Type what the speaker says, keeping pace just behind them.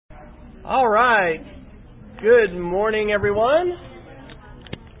All right. Good morning, everyone.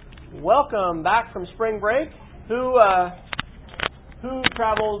 Welcome back from spring break. Who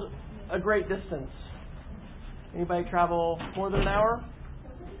traveled a great distance? Anybody travel more than an hour?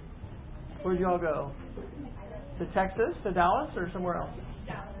 Where'd you all go? To Texas, to Dallas, or somewhere else?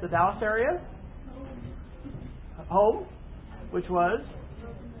 The Dallas area? Home, which was?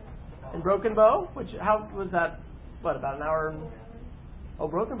 And Broken Bow, how was that? What, about an hour?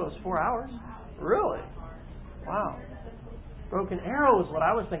 Broken Bow's 4 hours. Really? Wow. Broken Arrow is what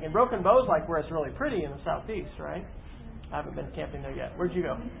I was thinking. Broken Bow's like where it's really pretty in the southeast, right? I haven't been camping there yet. Where'd you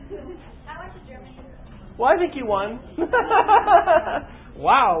go? I went to Germany. Well, I think you won.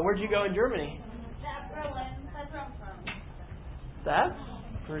 Wow. Where'd you go in Germany? Berlin. That's where I'm from. That's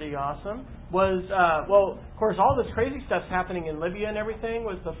pretty awesome. Of course, all this crazy stuff's happening in Libya and everything.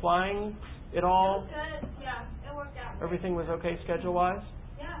 Was the flying, it all? Good. Yeah, it worked out. Everything was okay schedule-wise?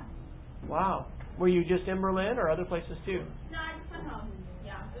 Yeah. Wow. Were you just in Berlin or other places too? No, I just went home.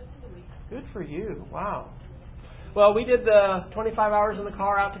 Yeah, just for the week. Good for you. Wow. Well, we did the 25 hours in the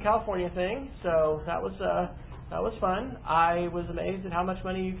car out to California thing, so that was fun. I was amazed at how much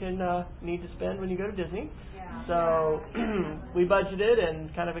money you can need to spend when you go to Disney. Yeah. So we budgeted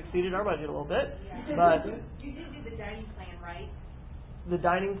and kind of exceeded our budget a little bit. Yeah. But you did do the dining plan, right? The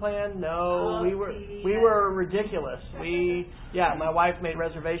dining plan? No, we were ridiculous. My wife made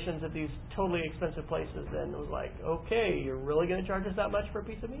reservations at these totally expensive places, and it was like, okay, you're really going to charge us that much for a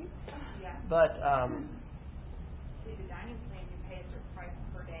piece of meat? Yeah. But see, the dining plan, you pay a certain price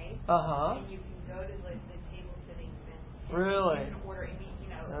per day, and you can go to the table sitting and really, you can order any,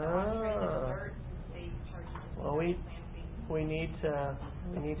 entree, dessert, they charge you. Well, we need to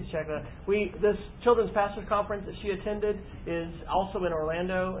check that. This children's pastors conference that she attended is also in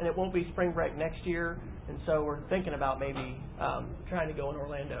Orlando, and it won't be spring break next year, and so we're thinking about maybe trying to go in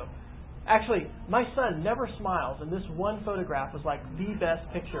Orlando. Actually, my son never smiles, and this one photograph was like the best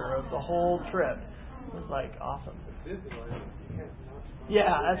picture of the whole trip. It was like awesome.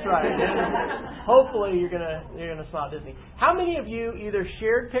 Yeah, that's right. Hopefully you're gonna smile at Disney. How many of you either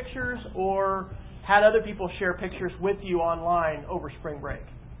shared pictures or had other people share pictures with you online over spring break?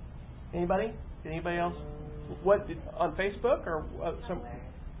 Anybody? Anybody else? What, on Facebook or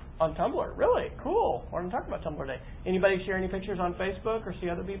on Tumblr? Really? Cool. We're going to talk about Tumblr today. Anybody share any pictures on Facebook or see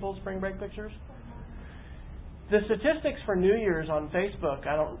other people's spring break pictures? The statistics for New Year's on Facebook,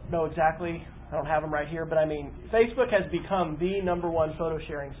 I don't know exactly. I don't have them right here, but I mean, Facebook has become the number one photo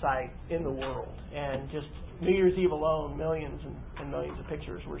sharing site in the world, and just New Year's Eve alone, millions and millions of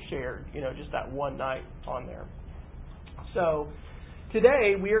pictures were shared, just that one night on there. So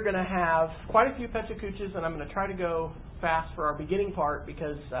today we are going to have quite a few Pechacuchas, and I'm going to try to go fast for our beginning part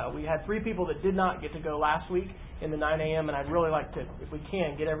because we had 3 people that did not get to go last week in the 9 a.m., and I'd really like to, if we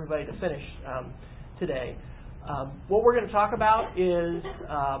can, get everybody to finish today. What we're going to talk about is,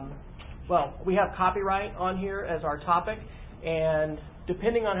 we have copyright on here as our topic, and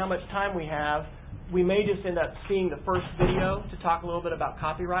depending on how much time we have, we may just end up seeing the first video to talk a little bit about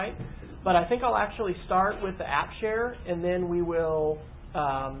copyright. But I think I'll actually start with the app share, and then we will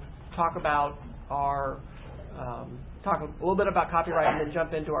talk about talk a little bit about copyright, and then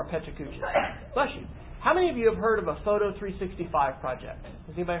jump into our Pechacuchas. Bless you. How many of you have heard of a Photo 365 project?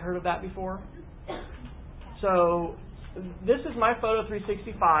 Has anybody heard of that before? So this is my Photo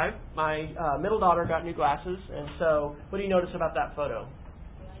 365. My middle daughter got new glasses, and so what do you notice about that photo?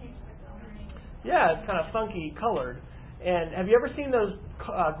 Yeah, it's kind of funky colored. And have you ever seen those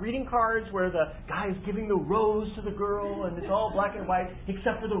greeting cards where the guy is giving the rose to the girl, and it's all black and white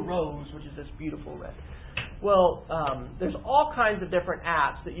except for the rose, which is this beautiful red? Well, there's all kinds of different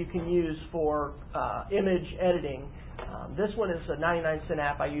apps that you can use for image editing. This one is a 99-cent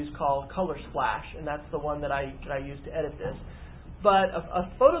app I use called Color Splash, and that's the one that I use to edit this. But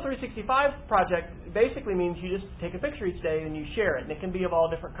a Photo 365 project basically means you just take a picture each day and you share it, and it can be of all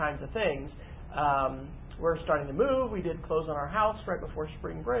different kinds of things. We're starting to move. We did close on our house right before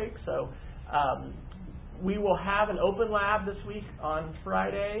spring break, so we will have an open lab this week on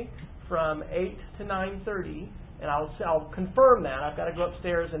Friday from 8 to 9:30, and I'll confirm that. I've got to go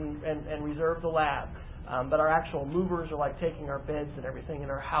upstairs and reserve the lab. But our actual movers are like taking our beds and everything in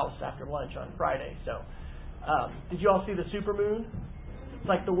our house after lunch on Friday. So, did you all see the supermoon? It's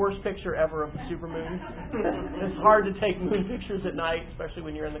like the worst picture ever of the supermoon. It's hard to take moon pictures at night, especially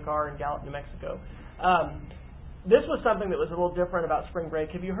when you're in the car in Gallup, New Mexico. This was something that was a little different about spring break.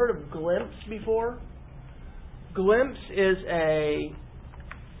 Have you heard of Glimpse before? Glimpse is a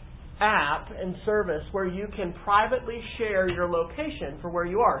app and service where you can privately share your location for where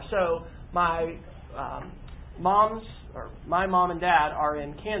you are. So my mom's my mom and dad are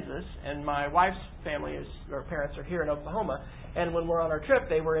in Kansas, and my wife's family or parents are here in Oklahoma. And when we're on our trip,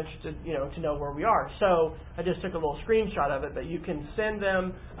 they were interested, to know where we are. So I just took a little screenshot of it. But you can send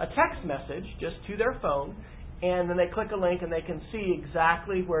them a text message just to their phone, and then they click a link and they can see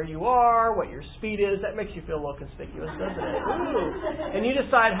exactly where you are, what your speed is. That makes you feel a little conspicuous, doesn't it? Ooh. And you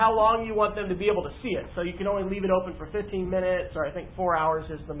decide how long you want them to be able to see it. So you can only leave it open for 15 minutes, or I think 4 hours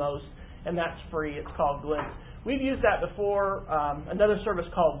is the most, and that's free. It's called Glimpse. We've used that before. Another service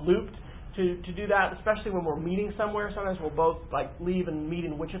called Looped. To do that, especially when we're meeting somewhere. Sometimes we'll both leave and meet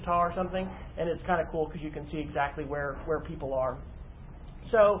in Wichita or something, and it's kind of cool because you can see exactly where people are.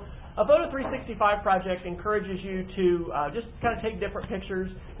 So a Photo 365 project encourages you to just kind of take different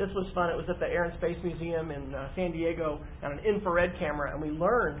pictures. This was fun. It was at the Air and Space Museum in San Diego on an infrared camera, and we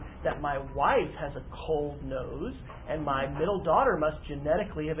learned that my wife has a cold nose, and my middle daughter must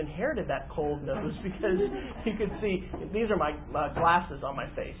genetically have inherited that cold nose because you could see, these are my glasses on my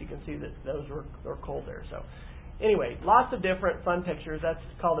face. You can see that those were cold there. So anyway, lots of different fun pictures. That's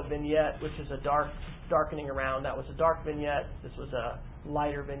called a vignette, which is a darkening around. That was a dark vignette. This was a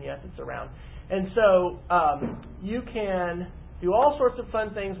lighter vignette that's around. And so you can do all sorts of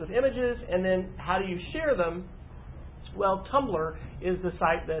fun things with images, and then how do you share them? Well, Tumblr is the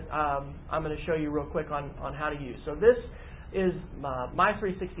site that I'm going to show you real quick on how to use. So this is my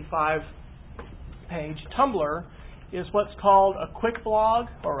 365 page. Tumblr is what's called a quick blog,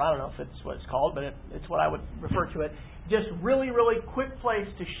 or I don't know if it's what it's called, but it's what I would refer to it. Just really, really quick place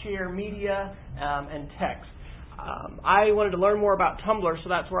to share media and text. I wanted to learn more about Tumblr, so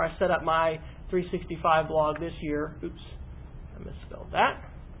that's where I set up my 365 blog this year. Oops, I misspelled that.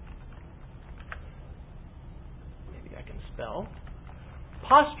 Maybe I can spell.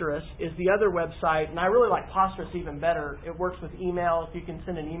 Posterous is the other website, and I really like Posterous even better. It works with email. If you can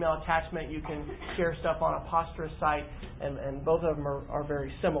send an email attachment, you can share stuff on a Posterous site, and both of them are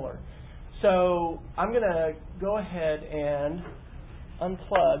very similar. So I'm going to go ahead and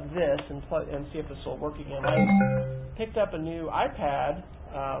unplug this and see if this will work again. I picked up a new iPad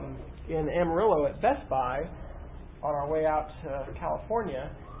in Amarillo at Best Buy on our way out to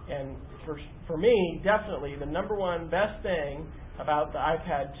California, and for me, definitely the number one best thing about the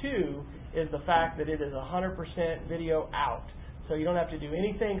iPad 2 is the fact that it is 100% video out. So you don't have to do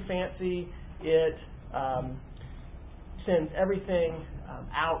anything fancy. It sends everything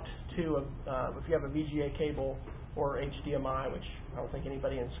out to if you have a VGA cable or HDMI, which I don't think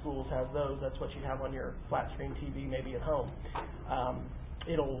anybody in schools has those. That's what you have on your flat screen TV, maybe at home.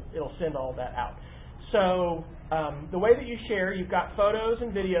 It'll send all that out. So the way that you share, you've got photos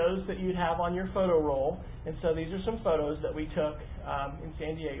and videos that you'd have on your photo roll. And so these are some photos that we took in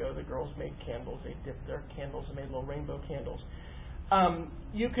San Diego. The girls made candles. They dipped their candles and made little rainbow candles.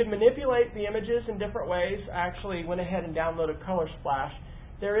 You could manipulate the images in different ways. I actually went ahead and downloaded Color Splash.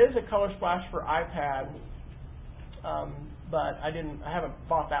 There is a Color Splash for iPad, but I haven't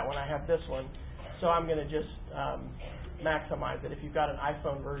bought that one. I have this one. So I'm going to just maximize it. If you've got an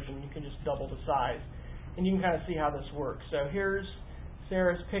iPhone version, you can just double the size. And you can kind of see how this works. So here's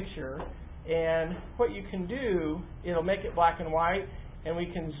Sarah's picture. And what you can do, it'll make it black and white. And we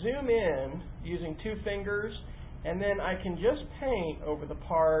can zoom in using 2 fingers. And then I can just paint over the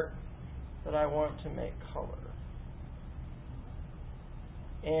part that I want to make color.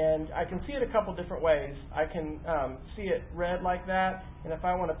 And I can see it a couple different ways. I can see it red like that. And if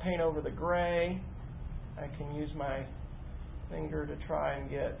I want to paint over the gray, I can use my finger to try and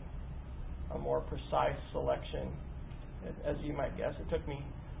get a more precise selection. As you might guess, it took me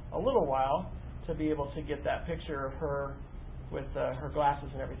a little while to be able to get that picture of her with her glasses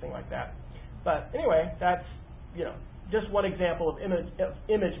and everything like that. But anyway, that's just one example of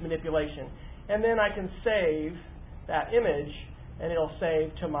image manipulation. And then I can save that image, and it'll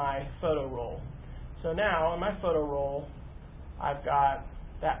save to my photo roll. So now on my photo roll, I've got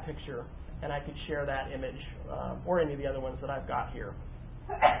that picture, and I could share that image or any of the other ones that I've got here.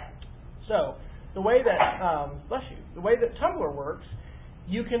 So the way that the way that Tumblr works,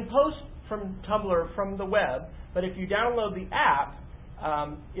 you can post from Tumblr from the web, but if you download the app,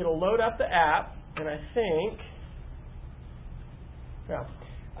 it'll load up the app, and I think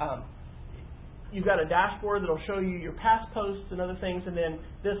you've got a dashboard that'll show you your past posts and other things, and then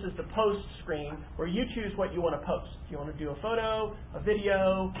this is the post screen where you choose what you want to post. Do you want to do a photo, a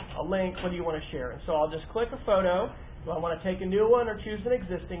video, a link? What do you want to share? And so I'll just click a photo. Do I want to take a new one or choose an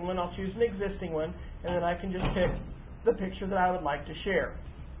existing one? I'll choose an existing one, and then I can just pick the picture that I would like to share.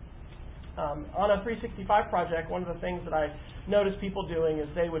 On a 365 project, one of the things that I noticed people doing is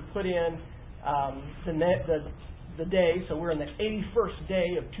they would put in the day, so we're in the 81st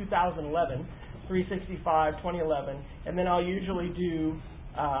day of 2011. 365 2011, and then I'll usually do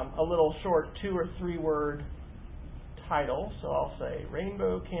a little short 2 or 3 word title. So I'll say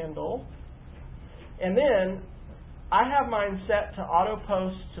rainbow candle, and then I have mine set to auto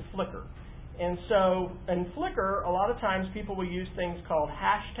post to Flickr. And so in Flickr, a lot of times people will use things called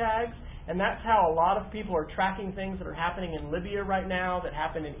hashtags, and that's how a lot of people are tracking things that are happening in Libya right now, that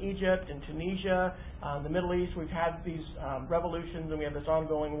happen in Egypt and Tunisia, the Middle East. We've had these revolutions, and we have this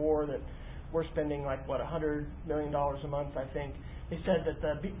ongoing war that we're spending like, $100 million a month, I think. They said that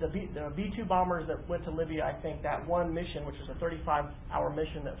the B-2 bombers that went to Libya, I think that one mission, which was a 35-hour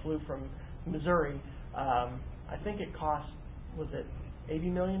mission that flew from Missouri, I think it cost, was it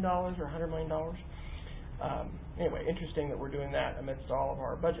 $80 million or $100 million? Anyway, interesting that we're doing that amidst all of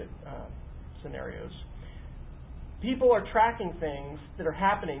our budget scenarios. People are tracking things that are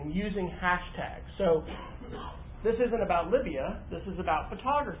happening using hashtags. So this isn't about Libya, this is about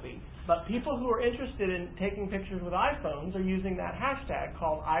photography. But people who are interested in taking pictures with iPhones are using that hashtag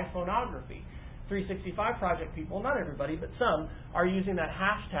called iPhoneography. 365 Project people, not everybody, but some, are using that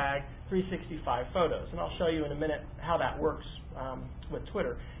hashtag 365 photos. And I'll show you in a minute how that works with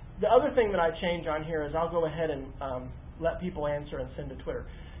Twitter. The other thing that I change on here is I'll go ahead and let people answer and send to Twitter.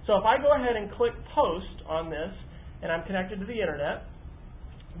 So if I go ahead and click post on this, and I'm connected to the internet,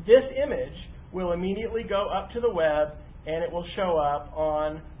 this image will immediately go up to the web, and it will show up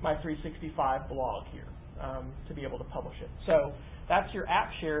on my 365 blog here to be able to publish it. So that's your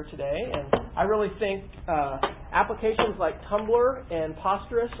app share today, and I really think applications like Tumblr and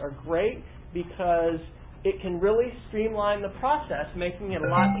Posterous are great because it can really streamline the process, making it a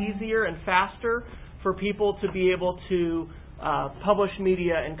lot easier and faster for people to be able to publish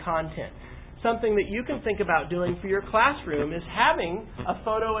media and content. Something that you can think about doing for your classroom is having a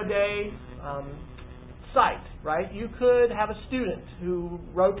photo a day site, right? You could have a student who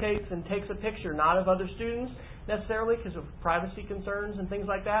rotates and takes a picture, not of other students necessarily because of privacy concerns and things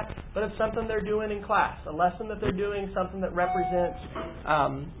like that, but of something they're doing in class, a lesson that they're doing, something that represents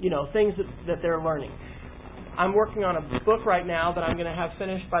things that they're learning. I'm working on a book right now that I'm going to have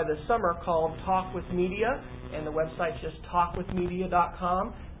finished by this summer called Talk with Media, and the website's just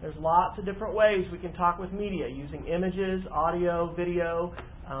talkwithmedia.com. There's lots of different ways we can talk with media using images, audio, video.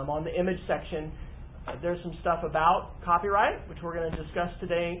 On the image section, there's some stuff about copyright, which we're going to discuss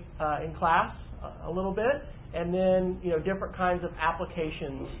today in class a little bit, and then different kinds of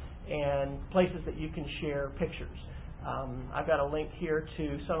applications and places that you can share pictures. I've got a link here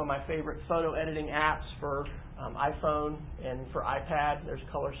to some of my favorite photo editing apps for iPhone and for iPad. There's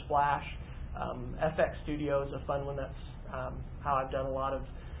Color Splash. FX Studio is a fun one. That's how I've done a lot of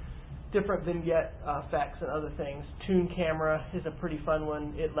different vignette effects and other things. Toon Camera is a pretty fun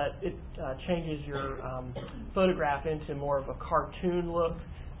one. It changes your photograph into more of a cartoon look.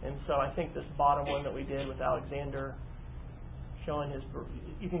 And so I think this bottom one that we did with Alexander showing his,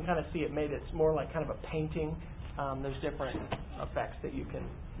 you can kind of see it's more like kind of a painting. There's different effects that you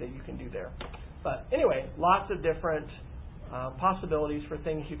can do there. But anyway, lots of different possibilities for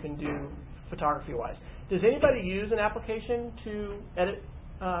things you can do photography-wise. Does anybody use an application to edit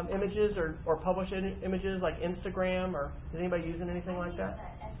images or publish images like Instagram, or is anybody using anything like that?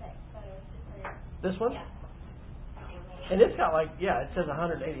 This one? Yeah. And it's got it says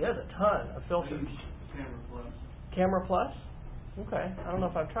 180. It has a ton of filters. Camera Plus. Camera Plus? Okay. I don't know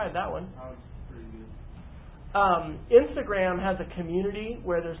if I've tried that one. That was pretty good. Instagram has a community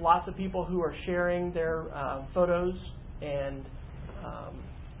where there's lots of people who are sharing their photos and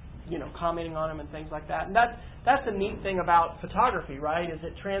commenting on them and things like that. And that's the neat thing about photography, right? Is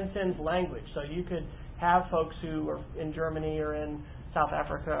it transcends language. So you could have folks who are in Germany or in South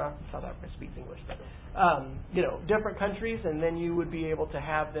Africa speaks English, but different countries, and then you would be able to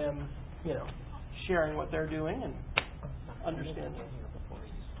have them, sharing what they're doing and understand.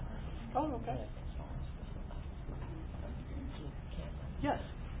 Oh, okay. Yes.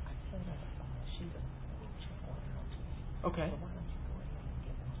 Okay.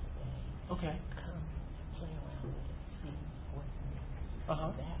 Okay.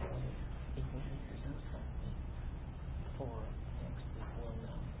 Uh-huh.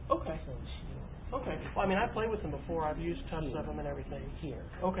 Okay. Okay. Well, I played with them before. I've used tons of them and everything. Here.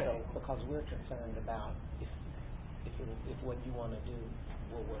 Okay. So, because we're concerned about if what you want to do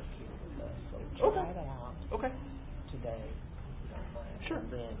will work here with us. So try it out. Okay. Today. If you don't mind. Sure.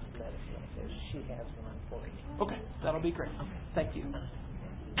 And then let us know. So she has one for you. Okay. That'll be great. Okay. Thank you.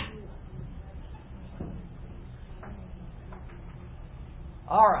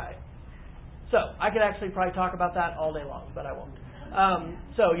 All right. So I could actually probably talk about that all day long, but I won't.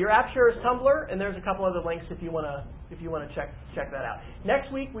 So your app share is Tumblr, and there's a couple other links if you want to check that out.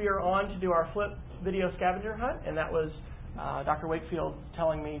 Next week we are on to do our flip video scavenger hunt, and that was Dr. Wakefield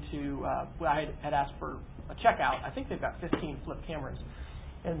telling me to. I had asked for a checkout. I think they've got 15 flip cameras,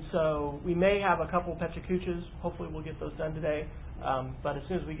 and so we may have a couple Pechacuchas. Hopefully we'll get those done today. But as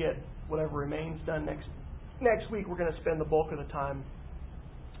soon as we get whatever remains done next week, we're going to spend the bulk of the time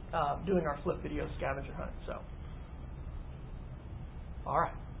doing our flip video scavenger hunt. So, all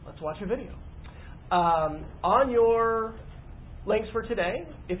right, let's watch a video. On your links for today,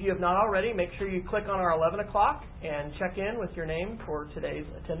 if you have not already, make sure you click on our 11 o'clock and check in with your name for today's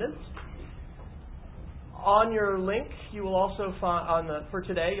attendance. On your link, you will also find for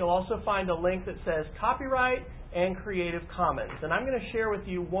today, you'll also find a link that says Copyright and Creative Commons. And I'm going to share with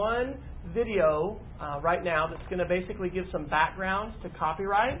you one video right now that's going to basically give some background to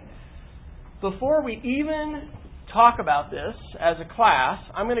copyright. Before we even talk about this as a class,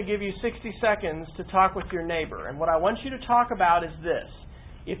 I'm going to give you 60 seconds to talk with your neighbor. And what I want you to talk about is this.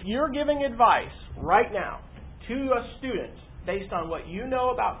 If you're giving advice right now to a student based on what you know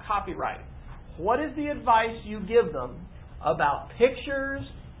about copyright, what is the advice you give them about pictures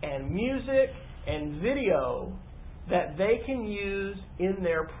and music and video that they can use in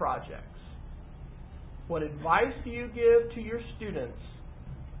their projects? What advice do you give to your students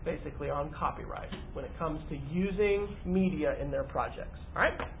basically on copyright when it comes to using media in their projects? All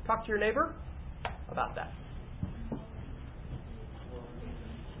right? Talk to your neighbor about that.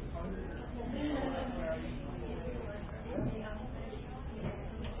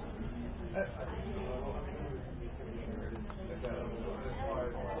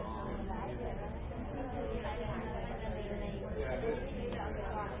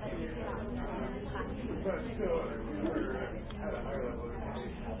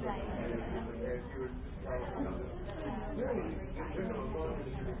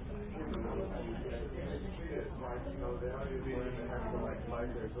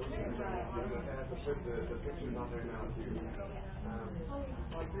 The pictures on there now too.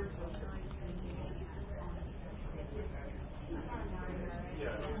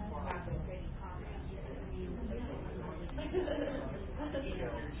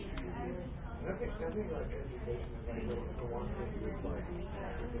 I think like education is like the one thing that's like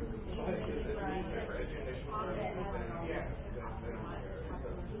for education.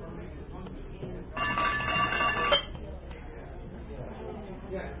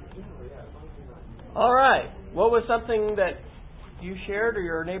 All right. What was something that you shared or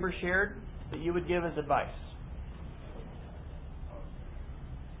your neighbor shared that you would give as advice?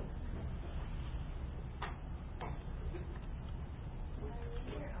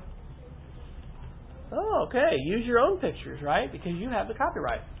 Oh, okay. Use your own pictures, right? Because you have the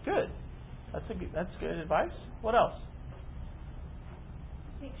copyright. Good. That's good advice. What else?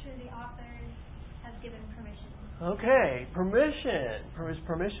 Make sure the author has given permission. Okay, permission. Is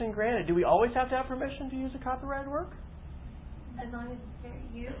permission granted? Do we always have to have permission to use a copyrighted work? As long as it's fair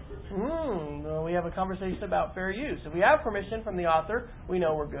use. Well, we have a conversation about fair use. If we have permission from the author, we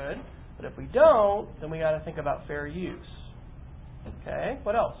know we're good. But if we don't, then we got to think about fair use. Okay,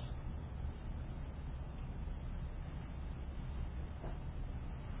 what else?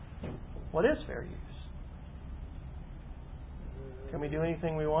 What is fair use? Can we do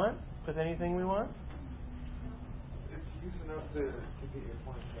anything we want with anything we want? It's use enough to get your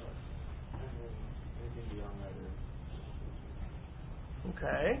point across. And then anything beyond that is.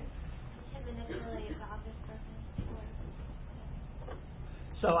 Okay. And manipulate the author's purpose.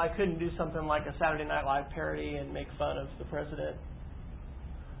 So I couldn't do something like a Saturday Night Live parody and make fun of the president?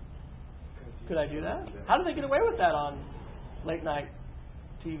 Could I do that? How do they get away with that on late night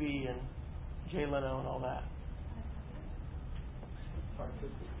TV and Jay Leno and all that?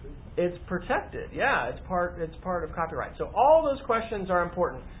 It's protected. Yeah, it's part of copyright. So all those questions are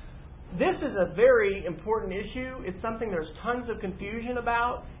important. This is a very important issue. It's something there's tons of confusion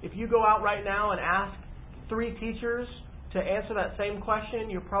about. If you go out right now and ask 3 teachers to answer that same question,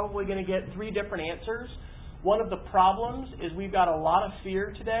 you're probably going to get 3 different answers. One of the problems is we've got a lot of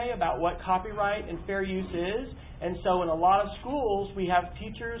fear today about what copyright and fair use is. And so in a lot of schools, we have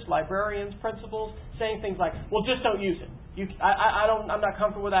teachers, librarians, principals saying things like, well, just don't use it. I'm not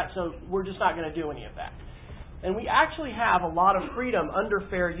comfortable with that, so we're just not going to do any of that. And we actually have a lot of freedom under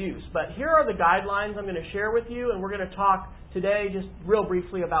fair use. But here are the guidelines I'm going to share with you, and we're going to talk today just real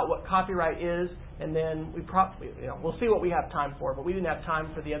briefly about what copyright is, and then we'll see what we have time for, but we didn't have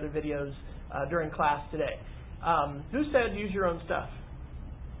time for the other videos during class today. Who said use your own stuff?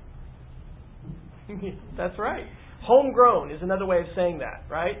 That's right. Homegrown is another way of saying that,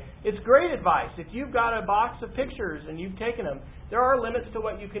 right? It's great advice. If you've got a box of pictures and you've taken them, there are limits to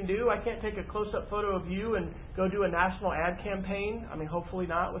what you can do. I can't take a close-up photo of you and go do a national ad campaign. I mean, hopefully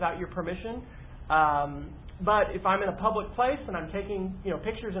not without your permission. But if I'm in a public place and I'm taking,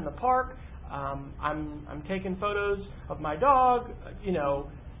 pictures in the park, I'm taking photos of my dog,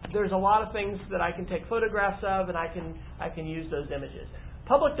 there's a lot of things that I can take photographs of, and I can use those images.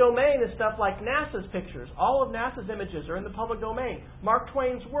 Public domain is stuff like NASA's pictures. All of NASA's images are in the public domain. Mark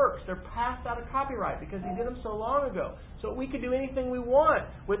Twain's works, they're passed out of copyright because he did them so long ago. So we could do anything we want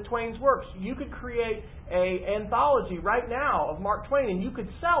with Twain's works. You could create an anthology right now of Mark Twain, and you could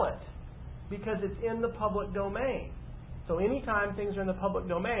sell it because it's in the public domain. So anytime things are in the public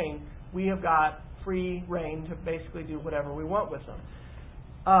domain, we have got free reign to basically do whatever we want with them.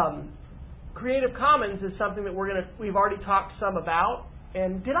 Creative Commons is something that we've already talked some about.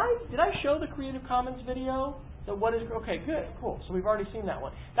 And did I show the Creative Commons video? Okay, good, cool. So we've already seen that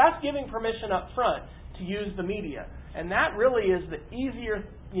one. That's giving permission up front to use the media. And that really is the easier,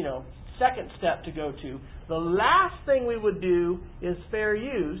 second step to go to. The last thing we would do is fair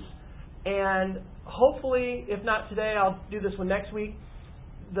use. And hopefully, if not today, I'll do this one next week.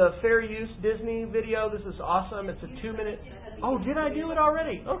 The fair use Disney video, this is awesome. It's a 2-minute. Oh, did I do it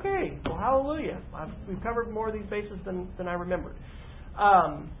already? Okay, well, hallelujah. We've covered more of these bases than I remembered.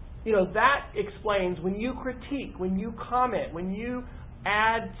 That explains when you critique, when you comment, when you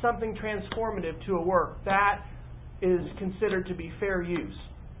add something transformative to a work, that is considered to be fair use.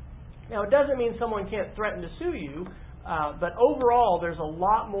 Now, it doesn't mean someone can't threaten to sue you, but overall, there's a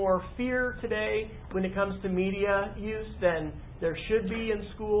lot more fear today when it comes to media use than there should be in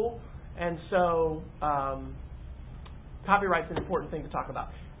school, and so copyright's an important thing to talk about.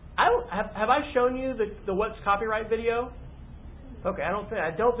 Have I shown you the What's Copyright video? Okay, I don't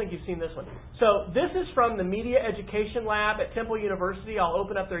think you've seen this one. So this is from the Media Education Lab at Temple University. I'll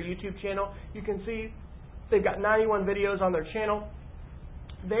open up their YouTube channel. You can see they've got 91 videos on their channel.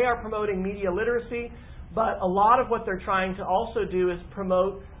 They are promoting media literacy, but a lot of what they're trying to also do is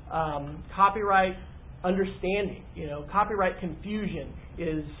promote copyright understanding. Copyright confusion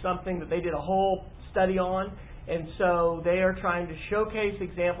is something that they did a whole study on. And so they are trying to showcase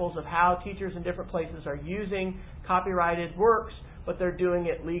examples of how teachers in different places are using copyrighted works, but they're doing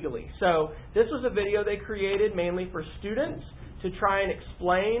it legally. So this was a video they created mainly for students to try and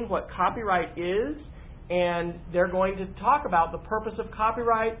explain what copyright is. And they're going to talk about the purpose of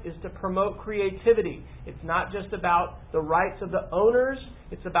copyright is to promote creativity. It's not just about the rights of the owners.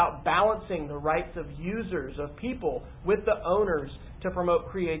 It's about balancing the rights of users, of people, with the owners to promote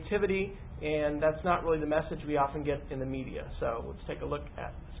creativity. And that's not really the message we often get in the media. So let's take a look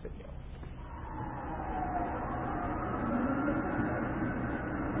at this video.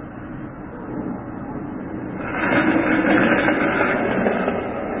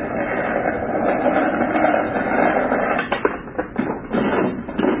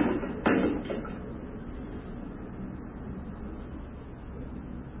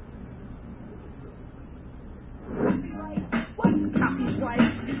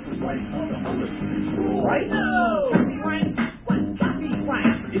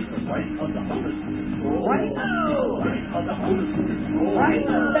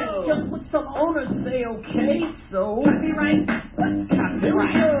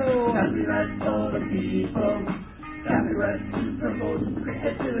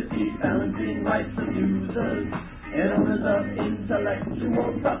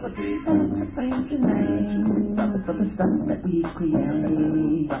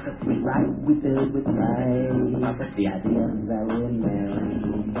 The ideas that we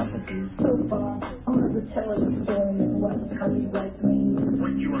made. So far, owners are telling the story of what copyright means.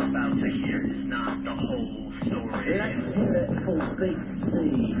 What you are about to hear is not the whole story. Let's hear it for big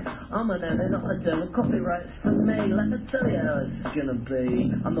C. I'm an owner, not a demo. Copyright's for me. Let me tell you how it's gonna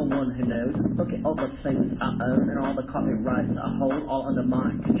be. I'm the one who knows. Look at all the things I own and all the copyrights I hold, all under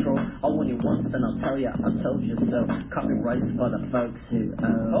my control. I want you once, then I'll tell you. I told you so. Copyrights for the folks who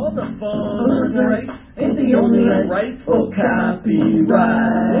own. All the fun is the only right for copyright.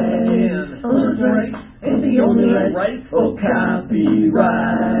 Right is the only right for copyright.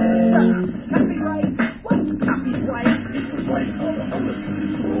 Copyright, what's copyright? It's the right of the owner to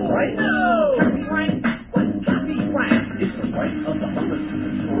control. Right now. Copyright, what's copyright? It's the right of the owner to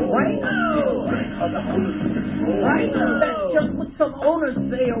control. Right now. Right of the owner to control. Right now. That's just what some owners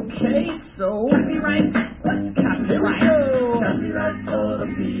say, okay? So copyright, what's copyright? Copyright for the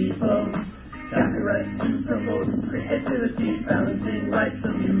people. Copyright to promote creativity, balancing rights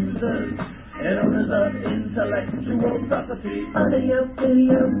of users. and owners of intellectual property. Audio,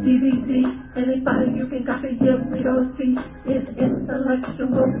 video, DVD, anybody you can copy your see is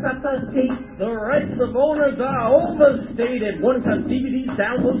intellectual property. The rights of owners are overstated. One-time DVD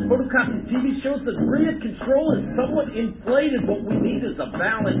downloads, photocopies, TV shows, the degree of control is somewhat inflated. What we need is a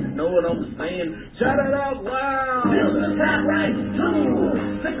balance. Know what I'm saying? Shout it out loud. Builders have rights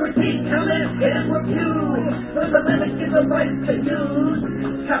too. The critique, comment, and review. First Amendment gives a right to use.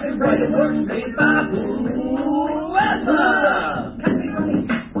 Copyrighted works made by whoever. Copyright.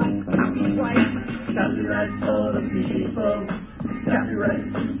 Copyright. Copyright for the people. Copyright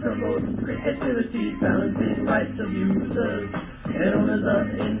to promote creativity, balancing rights of users and owners of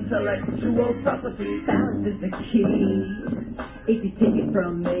intellectual property. Balance is the key. If you take it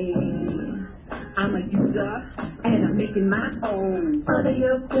from me, I'm a user and I'm making my own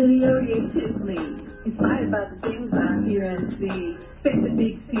audio, video, creatively, inspired by the things I hear and see. Face the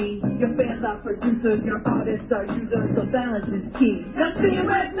big C, your fans are producers, your artists are users, so balance is key. Now sing it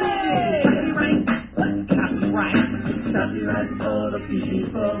with me! Copyright, what's copyright? Copyright for the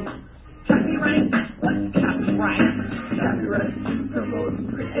people. Copyright, what's copyright? Copyright to promote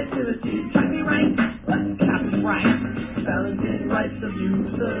creativity. Copyright, what's copyright? Balancing rights of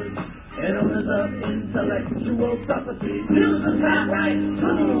users and owners of intellectual property. Users have rights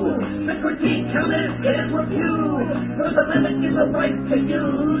too. The critique, comment, and review. First Amendment gives a right to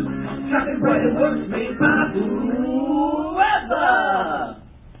use. Copyrighted works made by whoever.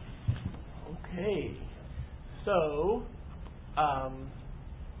 Okay. So,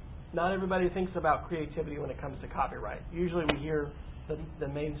 not everybody thinks about creativity when it comes to copyright. Usually we hear the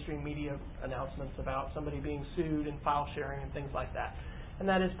mainstream media announcements about somebody being sued and file sharing and things like that. And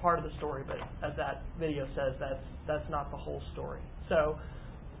that is part of the story, but as that video says, that's not the whole story. So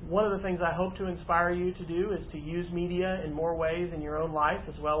one of the things I hope to inspire you to do is to use media in more ways in your own life,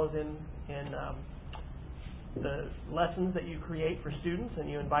 as well as in the lessons that you create for students and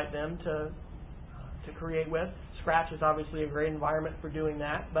you invite them to create with. Scratch is obviously a great environment for doing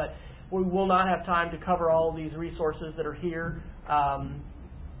that, but we will not have time to cover all of these resources that are here. I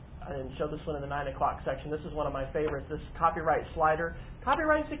didn't show this one in the 9 o'clock section. This is one of my favorites, this copyright slider.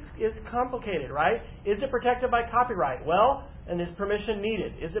 Copyright is complicated, right? Is it protected by copyright? Well, and is permission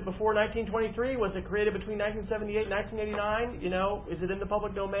needed? Is it before 1923? Was it created between 1978 and 1989? Is it in the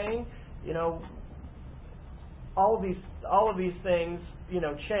public domain? All of these things,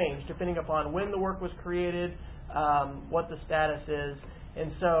 change depending upon when the work was created, what the status is.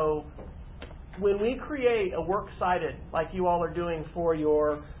 And so when we create a works cited, like you all are doing for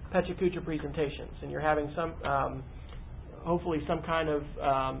your Pecha presentations, and you're having some, hopefully some kind of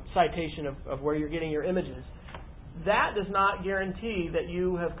citation of where you're getting your images, that does not guarantee that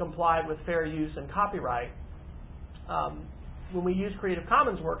you have complied with fair use and copyright. When we use Creative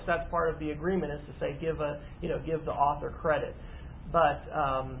Commons works, that's part of the agreement, is to say give the author credit. But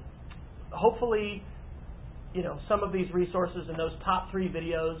hopefully, some of these resources and those top 3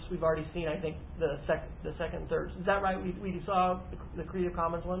 videos we've already seen. I think the second and third. Is that right? We saw the Creative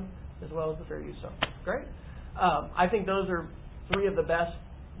Commons one as well as the fair use. So great. I think those are 3 of the best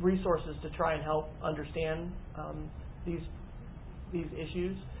resources to try and help understand these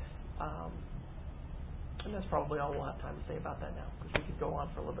issues. And that's probably all we'll have time to say about that now, because we could go on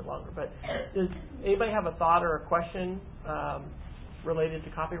for a little bit longer. But does anybody have a thought or a question related to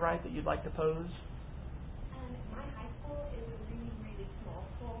copyright that you'd like to pose? My high school is a really, really small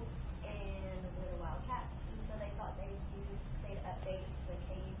school, and we're the Wildcats, and so they thought they'd update the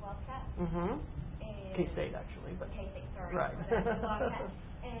KU Wildcats. Mm-hmm. K-State, actually. But K-State, sorry. Right. The Wildcats.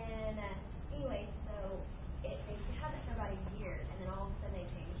 And anyway, so they had it for about a year, and then all of a sudden they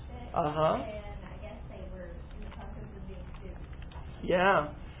changed it. Uh-huh. And I guess they were in the process of being sued.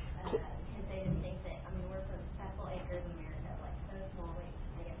 Yeah. Because they didn't think that, we're from Cecil Acres, America, like so small, I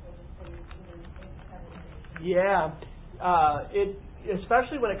guess they just say Yeah.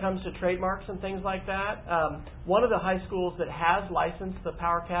 Especially when it comes to trademarks and things like that. One of the high schools that has licensed the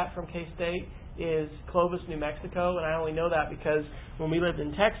PowerCat from K-State is Clovis, New Mexico, and I only know that because when we lived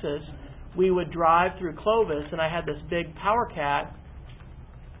in Texas, we would drive through Clovis, and I had this big PowerCat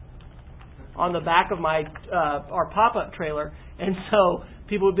on the back of our pop-up trailer, and so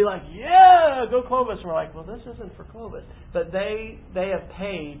people would be like, "Yeah, go Clovis!" And we're like, "Well, this isn't for Clovis," but they have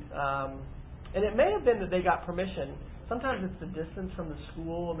paid, and it may have been that they got permission. Sometimes it's the distance from the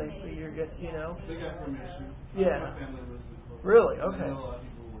school, and they figure, They got permission. Yeah. My family lives in Clovis. Really? I Okay. know a lot of people.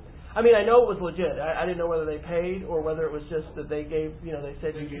 I mean, I know it was legit. I didn't know whether they paid or whether it was just that they gave, they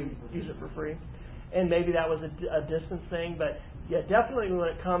said you can use it for free. And maybe that was a distance thing. But, yeah, definitely when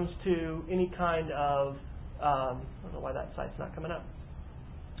it comes to any kind of, I don't know why that site's not coming up.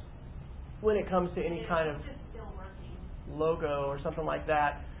 when it comes to any kind of It's just still working. logo or something like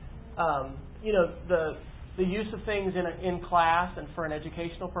that, the use of things in class and for an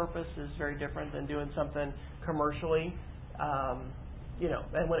educational purpose is very different than doing something commercially.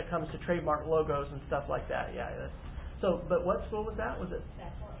 And when it comes to trademark logos and stuff like that, but what school was that? Was it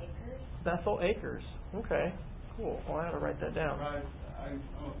Bethel Acres. Bethel Acres? Okay, cool. Well, I have to write that down. I'm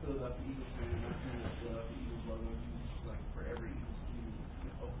a Philadelphia Eagles fan. I see the Philadelphia Eagles logo used like for every Eagles team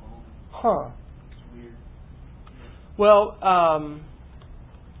in Oklahoma. Huh. It's weird. Well,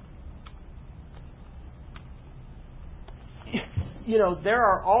 there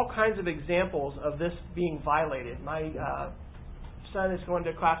are all kinds of examples of this being violated. My son is going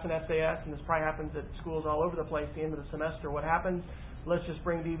to class in SAS, and this probably happens at schools all over the place at the end of the semester. What happens? Let's just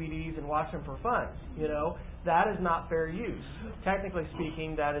bring DVDs and watch them for fun. That is not fair use. Technically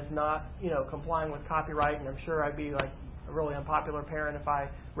speaking, that is not, complying with copyright, and I'm sure I'd be like a really unpopular parent if I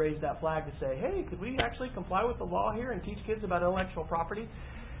raised that flag to say, hey, could we actually comply with the law here and teach kids about intellectual property?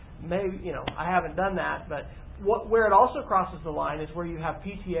 Maybe, I haven't done that, but where it also crosses the line is where you have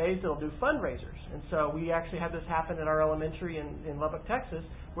PTAs that will do fundraisers. And so we actually had this happen at our elementary in Lubbock, Texas,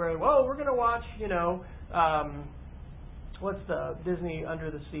 where, we're going to watch, what's the Disney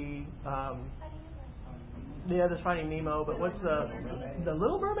Under the Sea? There's Finding Nemo, but what's the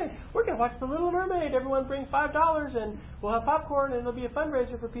Little Mermaid? We're going to watch The Little Mermaid. Everyone bring $5 and we'll have popcorn and it'll be a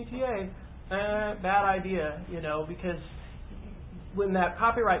fundraiser for PTA. Bad idea, because when that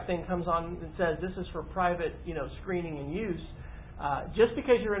copyright thing comes on and says this is for private, screening and use, just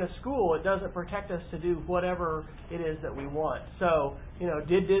because you're in a school, it doesn't protect us to do whatever it is that we want. So,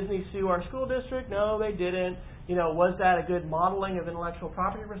 did Disney sue our school district? No, they didn't. Was that a good modeling of intellectual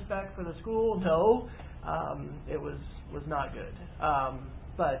property respect for the school? No, it was not good.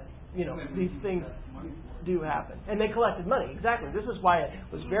 But these things do happen, and they collected money. Exactly. This is why it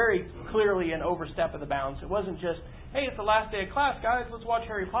was very clearly an overstep of the bounds. It wasn't just, hey, it's the last day of class, guys, let's watch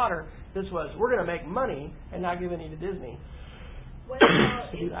Harry Potter. This was, we're going to make money and not give any to Disney. What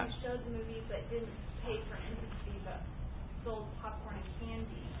about if you showed the movie but didn't pay for entrance fee but sold popcorn and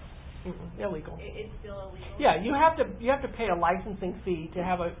candy? Illegal. It's still illegal. Yeah, you have to pay a licensing fee to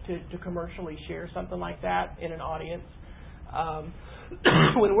have to commercially share something like that in an audience.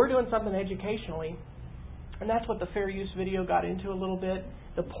 When we're doing something educationally, and that's what the fair use video got into a little bit,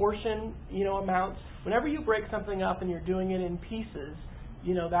 the portion, amounts. Whenever you break something up and you're doing it in pieces,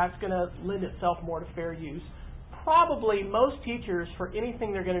 that's going to lend itself more to fair use. Probably most teachers, for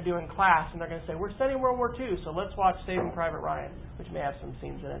anything they're going to do in class, and they're going to say, we're studying World War II, so let's watch Saving Private Ryan, which may have some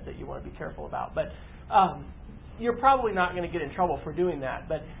scenes in it that you want to be careful about. But you're probably not going to get in trouble for doing that.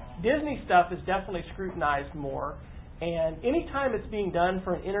 But Disney stuff is definitely scrutinized more. And anytime it's being done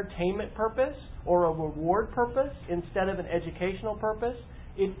for an entertainment purpose or a reward purpose instead of an educational purpose,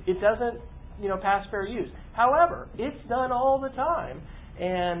 it doesn't, pass fair use. However, it's done all the time.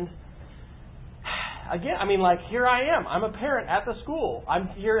 And again, here I am. I'm a parent at the school. I'm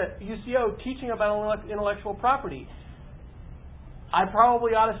here at UCO teaching about intellectual property. I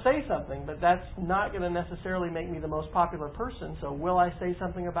probably ought to say something, but that's not going to necessarily make me the most popular person. So will I say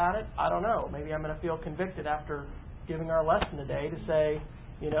something about it? I don't know. Maybe I'm going to feel convicted after giving our lesson today to say,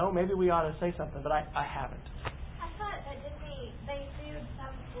 maybe we ought to say something, but I haven't. I thought that Disney, they sued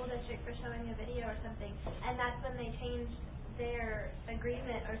some school district for showing a video or something, and that's when they changed their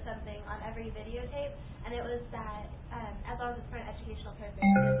agreement or something on every videotape, and it was that as long as it's for an educational purpose,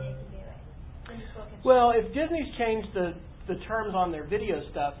 then they can do it. Well, if Disney's changed the terms on their video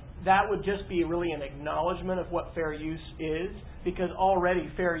stuff, that would just be really an acknowledgement of what fair use is, because already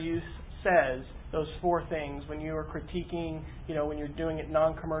fair use says those four things. When you are critiquing, when you're doing it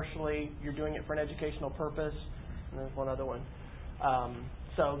non-commercially, you're doing it for an educational purpose, and there's one other one.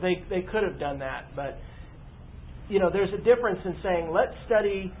 So they could have done that, but there's a difference in saying, let's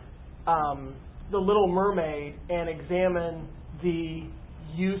study The Little Mermaid and examine the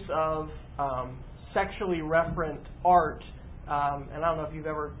use of sexually referent art. And I don't know if you've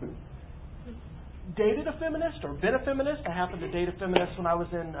ever dated a feminist or been a feminist. I happened to date a feminist when I was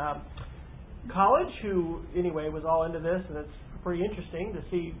in college who, anyway, was all into this, and it's pretty interesting to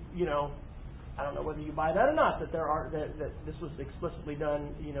see, I don't know whether you buy that or not, that that this was explicitly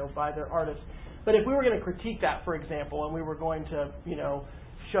done, by their artists. But if we were going to critique that, for example, and we were going to,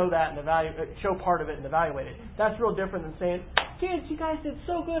 show that and show part of it and evaluate it, that's real different than saying, kids, you guys did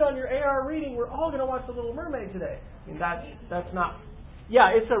so good on your AR reading, we're all going to watch The Little Mermaid today. That's not. Yeah,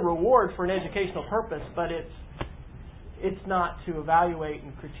 it's a reward for an educational purpose, but it's not to evaluate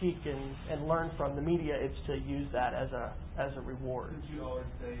and critique and learn from the media. It's to use that as a reward. Since you always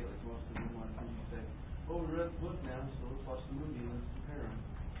say, like most of the ones, you say, "Oh, we're at the book now, so let's watch the movie and let's compare them."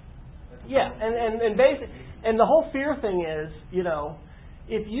 Yeah, and the whole fear thing is,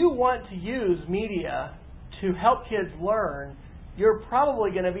 if you want to use media to help kids learn, you're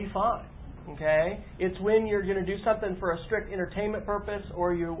probably going to be fine. Okay? It's when you're going to do something for a strict entertainment purpose,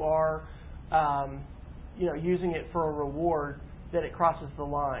 or you are, using it for a reward, that it crosses the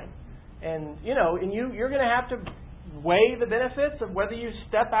line. And you're going to have to weigh the benefits of whether you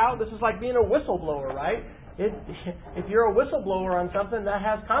step out. This is like being a whistleblower, right? If you're a whistleblower on something, that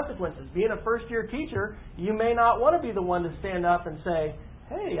has consequences. Being a first-year teacher, you may not want to be the one to stand up and say,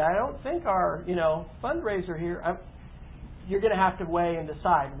 hey, I don't think our fundraiser here. You're going to have to weigh and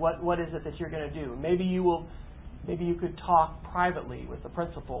decide what is it that you're going to do. Maybe you could talk privately with the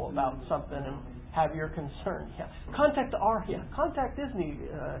principal about something and have your concern. Yeah, contact Disney,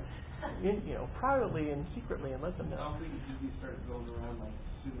 privately and secretly, and let them know. I don't think Disney started going around like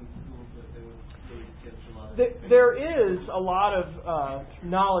suing schools that they would get a lot of. There is a lot of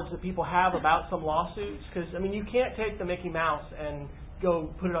knowledge that people have about some lawsuits, because you can't take the Mickey Mouse and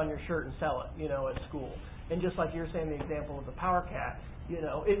go put it on your shirt and sell it, at school. And just like you're saying, the example of the Power Cat,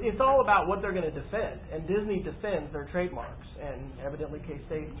 it's all about what they're going to defend. And Disney defends their trademarks, and evidently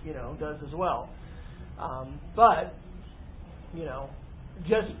K-State, does as well. But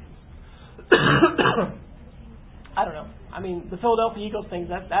just I don't know. The Philadelphia Eagles thing,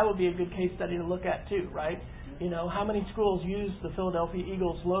 that would be a good case study to look at too, right? How many schools use the Philadelphia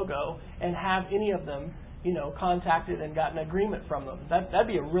Eagles logo and have any of them, contacted and gotten agreement from them? That'd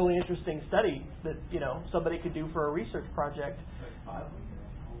be a really interesting study that, somebody could do for a research project.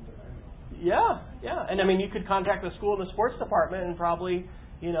 Yeah. And you could contact the school and the sports department and probably,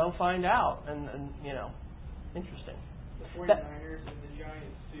 find out. And interesting. The 49ers and the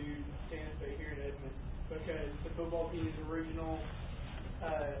Giants sued Santa Fe here in Edmond because the football team's original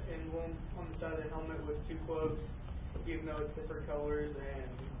emblem on the side of the helmet was too close, even though it's different colors,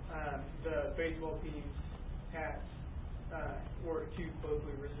 and the baseball team's hats were too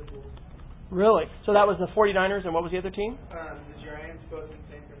closely resembled. Really? So that was the 49ers, and what was the other team? The Giants, both in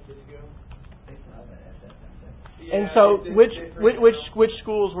San Francisco. Yeah, and so which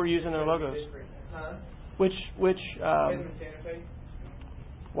schools were using their logos? Huh? Which Edmond, Santa Fe.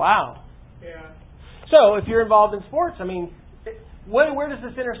 Wow. Yeah. So if you're involved in sports, where does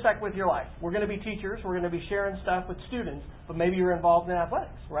this intersect with your life? We're going to be teachers. We're going to be sharing stuff with students, but maybe you're involved in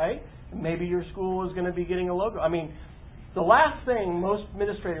athletics, right? Maybe your school is going to be getting a logo. The last thing most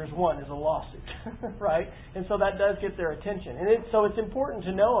administrators want is a lawsuit, right? And so that does get their attention. And so it's important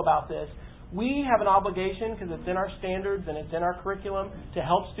to know about this. We have an obligation, because it's in our standards and it's in our curriculum, to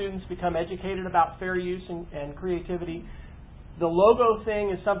help students become educated about fair use and creativity. The logo thing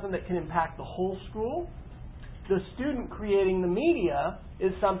is something that can impact the whole school. The student creating the media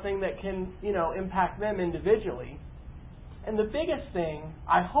is something that can, impact them individually. And the biggest thing,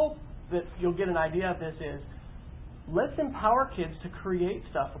 I hope that you'll get an idea of this, is let's empower kids to create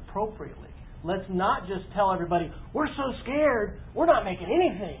stuff appropriately. Let's not just tell everybody, we're so scared, we're not making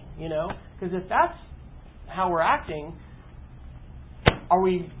anything, Because if that's how we're acting, are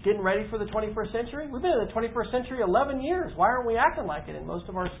we getting ready for the 21st century? We've been in the 21st century 11 years. Why aren't we acting like it in most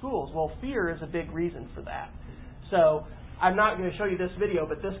of our schools? Well, fear is a big reason for that. So I'm not going to show you this video,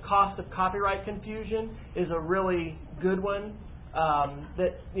 but this cost of copyright confusion is a really good one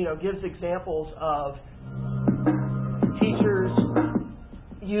that gives examples of teachers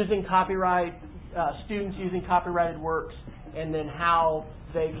using copyright, students using copyrighted works, and then how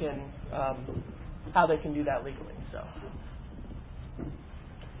they can do that legally. So,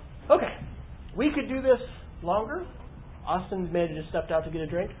 okay, we could do this longer. Austin may have just stepped out to get a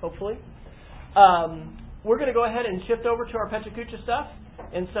drink, hopefully. We're going to go ahead and shift over to our Pechakucha stuff.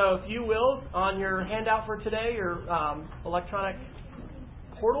 And so, if you will, on your handout for today, your electronic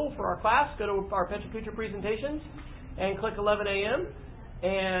portal for our class, go to our Pechakucha presentations and click 11 a.m.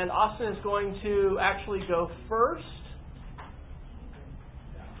 And Austin is going to actually go first.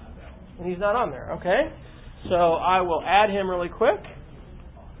 And he's not on there, okay? So I will add him really quick.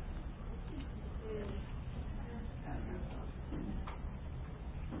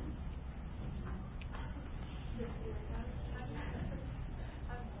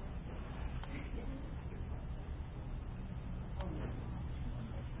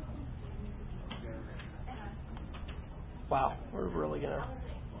 Wow, we're really going to...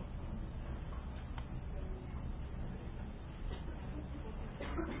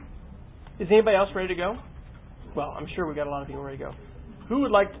 Is anybody else ready to go? Well, I'm sure we got a lot of people ready to go. Who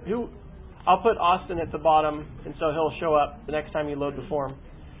would like to... I'll put Austin at the bottom, and so he'll show up the next time you load the form.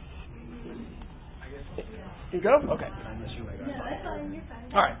 You go? Okay.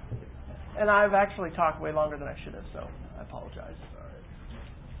 All right. And I've actually talked way longer than I should have, so I apologize.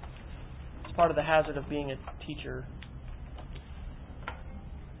 It's part of the hazard of being a teacher.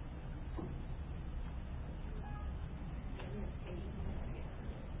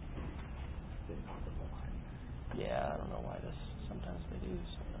 Yeah, I don't know why this. Sometimes they do,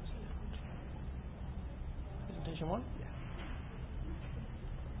 sometimes they don't. Presentation 1? Yeah.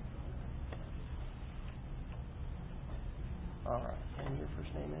 All right. And your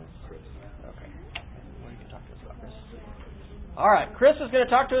first name is? Chris. Okay. What are you going to talk to us about, Chris? All right. Chris is going to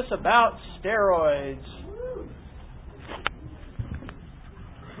talk to us about steroids.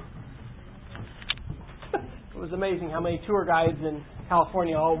 It was amazing how many tour guides in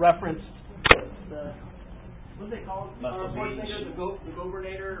California all referenced the, what do they call it? Muscle Beach. The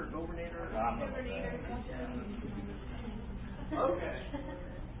Governator or Governator? Okay.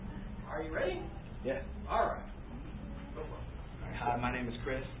 Are you ready? Yeah. All right. Hi, my name is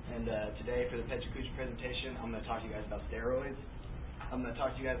Chris, and today for the Pechacucha presentation, I'm going to talk to you guys about steroids. I'm going to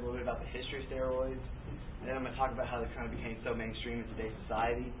talk to you guys a little bit about the history of steroids, and then I'm going to talk about how they kind of became so mainstream in today's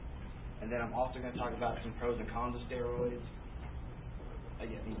society, and then I'm also going to talk about some pros and cons of steroids.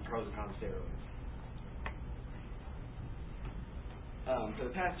 Pros and cons of steroids. For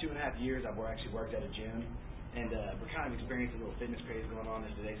the past 2.5 years, I've actually worked at a gym, and we're kind of experiencing a little fitness craze going on in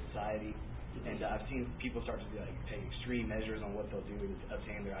today's society. And I've seen people start to take extreme measures on what they'll do to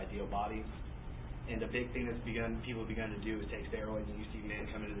obtain their ideal bodies. And the big thing people have begun to do is take steroids, and you see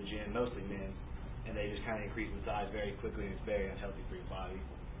men come into the gym, mostly men, and they just kind of increase in size very quickly, and it's very unhealthy for your body.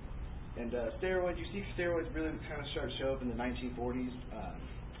 And steroids, you see steroids really kind of start to show up in the 1940s.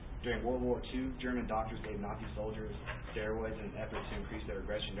 During World War II, German doctors gave Nazi soldiers steroids in an effort to increase their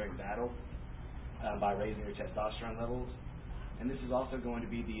aggression during battle by raising their testosterone levels. And this is also going to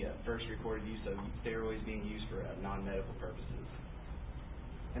be the first recorded use of steroids being used for non-medical purposes.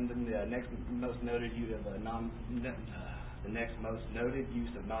 And then the next most noted use of non-medical use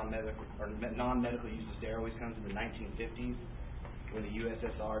of steroids comes in the 1950s, when the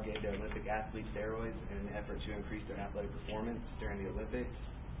USSR gave their Olympic athletes steroids in an effort to increase their athletic performance during the Olympics.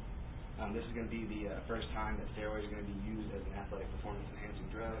 This is going to be the first time that steroids are going to be used as an athletic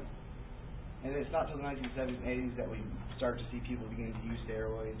performance-enhancing drug. And it's not until the 1970s and 80s that we start to see people begin to use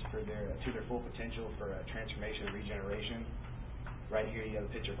steroids to their full potential for transformation and regeneration. Right here you have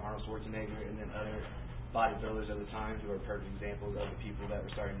a picture of Arnold Schwarzenegger and then other bodybuilders of the time who are perfect examples of the people that were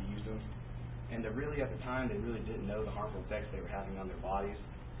starting to use them. And really at the time they really didn't know the harmful effects they were having on their bodies.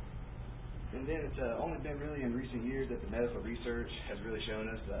 And then it's only been really in recent years that the medical research has really shown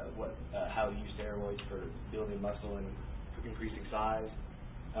us how to use steroids for building muscle and increasing size.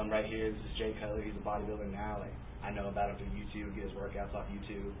 Right here, this is Jay Cutler. He's a bodybuilder now. I know about him through YouTube, get his workouts off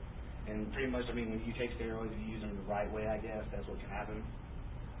YouTube. And pretty much, when you take steroids, you use them the right way, I guess, that's what can happen.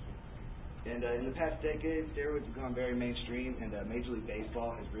 And in the past decade, steroids have gone very mainstream, and Major League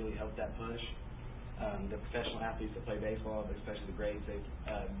Baseball has really helped that push. The professional athletes that play baseball, especially the greats,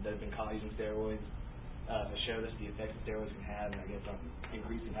 they've been caught using steroids. Have showed us the effects that steroids can have, and I guess on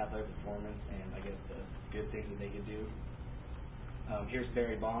increasing athletic performance, and I guess the good things that they can do. Here's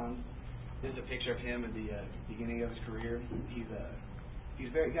Barry Bonds. This is a picture of him at the beginning of his career. He's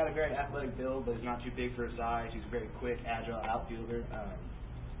got a very athletic build, but he's not too big for his size. He's a very quick, agile outfielder.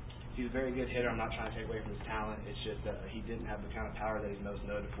 He's a very good hitter. I'm not trying to take away from his talent. It's just he didn't have the kind of power that he's most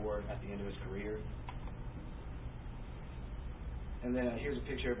noted for at the end of his career. And then here's a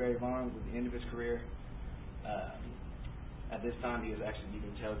picture of Barry Bonds at the end of his career. At this time, he was actually, you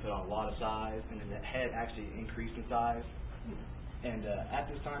can tell, he put on a lot of size, and then the head actually increased in size. And at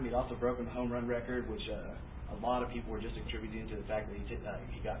this time, he'd also broken the home run record, which a lot of people were just attributing to the fact that he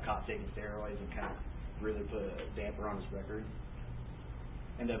got caught taking steroids and kind of really put a damper on his record.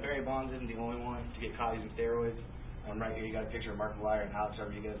 And Barry Bonds isn't the only one to get caught using steroids. Right here, you got a picture of Mark McGwire and Alex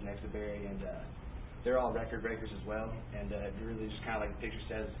Rodriguez next to Barry, and they're all record breakers as well. And it really just kind of like the picture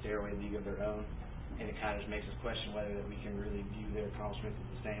says, a steroid league of their own. And it kind of just makes us question whether that we can really view their accomplishments as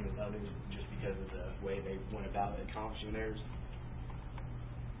the same as others just because of the way they went about accomplishing theirs.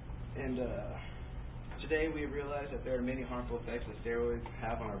 And today we realize that there are many harmful effects that steroids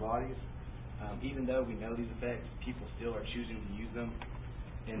have on our bodies. Even though we know these effects, people still are choosing to use them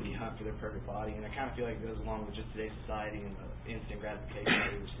in the hunt for their perfect body. And I kind of feel like it goes along with just today's society and the instant gratification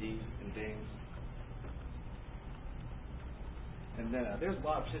that we receive and things. And then there's a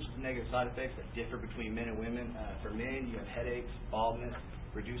lot of potential negative side effects that differ between men and women. For men, you have headaches, baldness,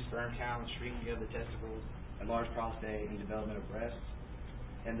 reduced sperm count, shrinking of the testicles, enlarged prostate, and development of breasts.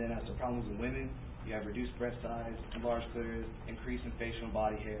 And then some problems in women, you have reduced breast size, enlarged clitoris, increase in facial and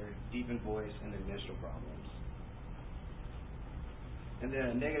body hair, deepened voice, and then menstrual problems. And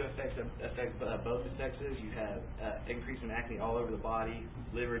then negative effects affect both the sexes. You have increase in acne all over the body,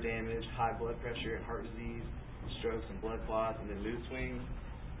 liver damage, high blood pressure and heart disease, strokes and blood clots, and then mood swings.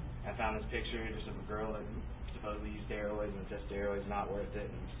 I found this picture just of a girl that supposedly used steroids, and it says steroids not worth it,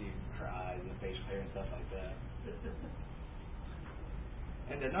 and you see her eyes and the facial hair and stuff like that.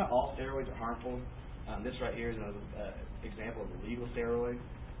 And then not all steroids are harmful. This right here is an example of a legal steroid.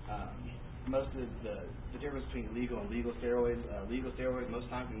 Most of the difference between illegal and legal steroids most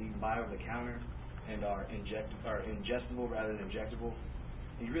times you can buy over the counter and are ingestible rather than injectable.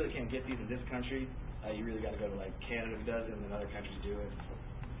 And you really can't get these in this country. You really got to go to like Canada who does it, and then other countries do it.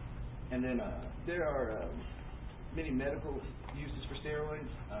 And then there are many medical uses for steroids.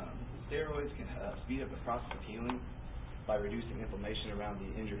 Steroids can speed up the process of healing by reducing inflammation around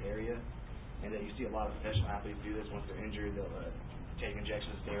the injured area. And you see a lot of professional athletes do this. Once they're injured, they'll take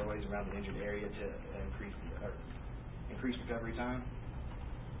injections of steroids around the injured area to increase recovery time.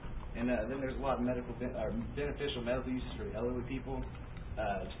 And then there's a lot of beneficial medical uses for the elderly people.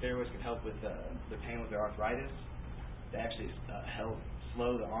 Steroids can help with the pain with their arthritis. They actually help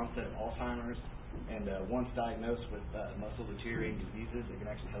slow the onset of Alzheimer's. And once diagnosed with muscle deteriorating diseases, it can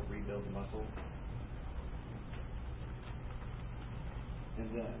actually help rebuild the muscle. And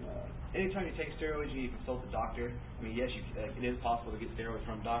then, anytime you take steroids, you need to consult a doctor. I mean, yes, it is possible to get steroids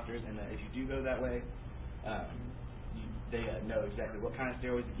from doctors, and if you do go that way, they know exactly what kind of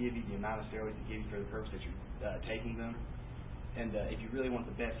steroids to give you, the amount of steroids to give you for the purpose that you're taking them. And if you really want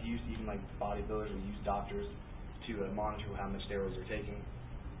the best use, even like bodybuilders will use doctors to monitor how much steroids they're taking.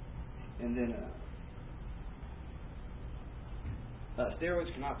 And then,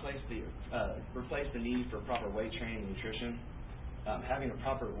 steroids cannot replace the need for proper weight training and nutrition. Having a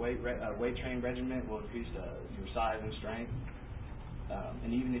proper weight training regimen will increase your size and strength. And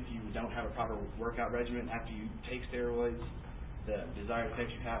even if you don't have a proper workout regimen, after you take steroids, the desired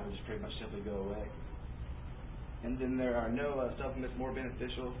effects you have will just pretty much simply go away. And then there are no supplements more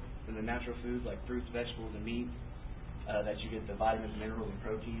beneficial than the natural foods like fruits, vegetables, and meat that you get the vitamins, minerals, and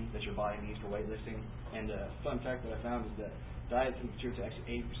proteins that your body needs for weightlifting. And a fun fact that I found is that diet can contribute to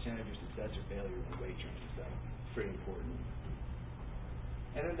actually 80% of your success or failure in weight training, so it's pretty important.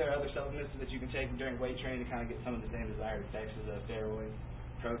 And then there are other supplements that you can take during weight training to kind of get some of the same desired effects as steroids.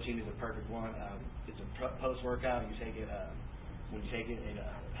 Protein is a perfect one. It's a post-workout. You take it. When you take it, it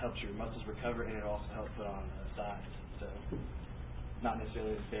helps your muscles recover, and it also helps put on size. So, not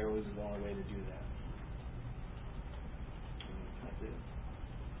necessarily the steroids is the only way to do that. And that's it.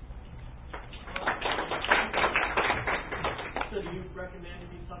 So, do you recommend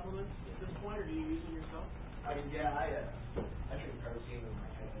these supplements at this point, or do you use them yourself? I mean, yeah, I drink protein in my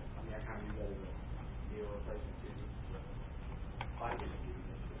head. I mean, I kind of use that as a meal replacement too. I just do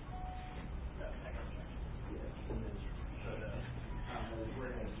this. Yeah. But we're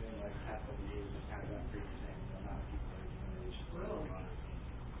in the gym like past couple years, just kind of got 3%. So I'm not a people that are doing it. Really?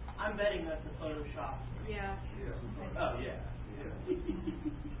 I'm betting that's the Photoshop. Yeah. Oh yeah.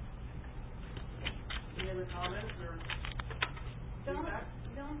 Any other comments or feedback?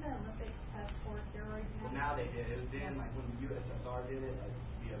 Don't the Olympics test for steroids now? Well, now they did. It was then, like, when the USSR did it, like,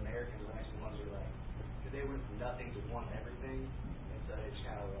 the Americans were actually the ones who were, like, because they went from nothing to one everything, and so it's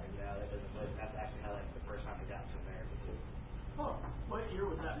kind of like, now that doesn't work. That's actually how, like, the first time they got to America, too. Oh, what year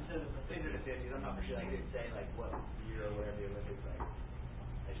was that? Instead of the They did the 50s. I'm not for sure. Like, they didn't say, like, what year or whatever the Olympics, like,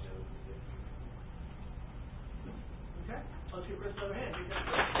 I just know it was the 50s. Okay, let's give Chris another hand. All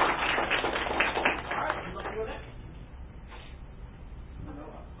right, let's go next.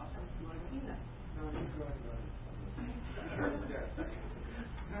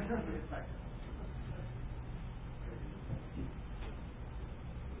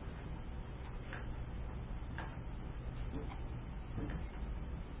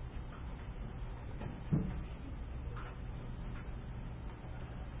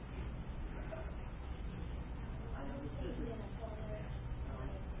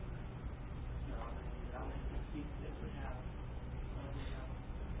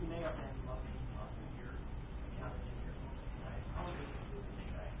 You may have to log in your account in here. I'll do it.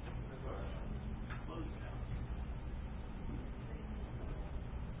 Close it out.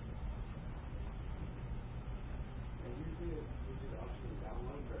 And usually it's an option to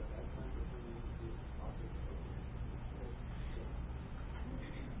download, but that's not the thing you can do.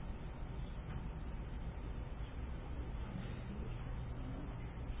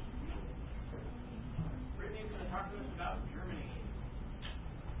 Brittany's going to talk to us about Germany.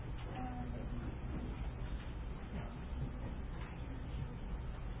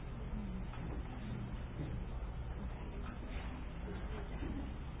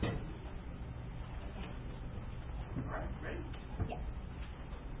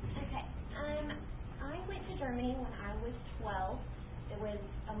 Germany when I was 12. It was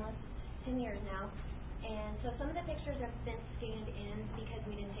almost 10 years now. And so some of the pictures have been scanned in because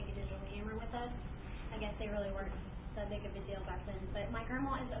we didn't take a digital camera with us. I guess they really weren't that big of a deal back then. But my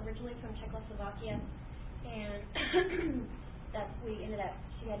grandma is originally from Czechoslovakia, and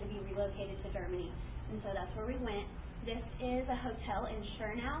she had to be relocated to Germany. And so that's where we went. This is a hotel in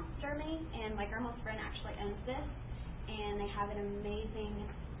Schernau, Germany, and my grandma's friend actually owns this. And they have an amazing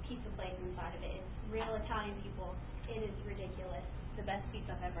pizza place inside of it. It's real Italian people. It is ridiculous. The best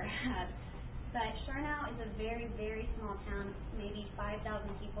pizza I've ever had. But Schernau is a very, very small town, maybe 5,000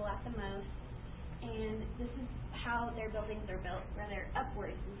 people at the most. And this is how their buildings are built, where they're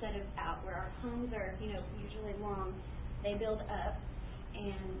upwards instead of out, where our homes are, usually long. They build up,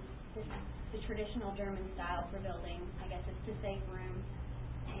 and this is the traditional German style for building. I guess it's to save room.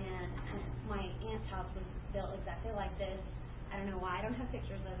 And my aunt's house was built exactly like this. I don't know why I don't have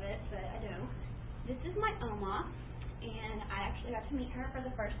pictures of it, but I do. This is my Oma, and I actually got to meet her for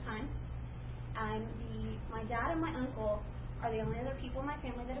the first time. My dad and my uncle are the only other people in my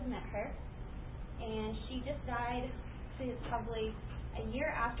family that have met her, and she just died. She was probably a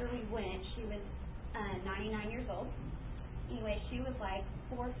year after we went. She was 99 years old. Anyway, she was like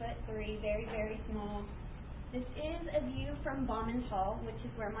 4'3", very, very small. This is a view from Baumantal, which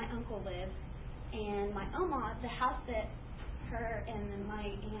is where my uncle lives. And my Oma, the house that her and then my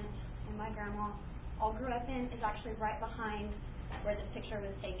aunt and my grandma all grew up in, is actually right behind where this picture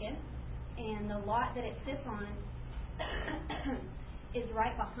was taken. And the lot that it sits on is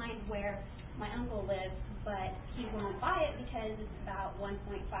right behind where my uncle lives, but he won't buy it because it's about $1.5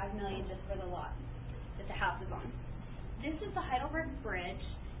 million just for the lot that the house is on. This is the Heidelberg Bridge,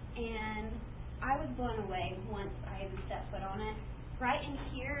 and I was blown away once I even stepped foot on it. Right in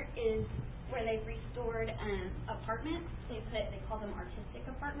here is where they've restored apartments. They call them artistic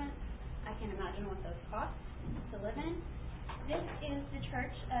apartments. I can imagine what those cost to live in. This is the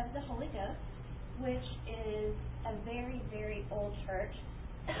Church of the Holy Ghost, which is a very, very old church.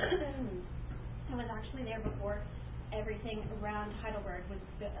 It was actually there before everything around Heidelberg was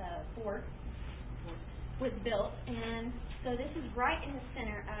built. And so this is right in the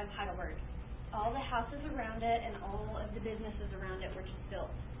center of Heidelberg. All the houses around it and all of the businesses around it were just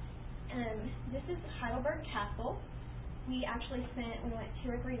built. This is Heidelberg Castle. We went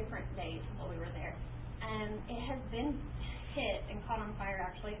 2 or 3 different days while we were there. It has been hit and caught on fire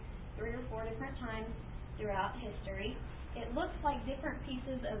actually 3 or 4 different times throughout history. It looks like different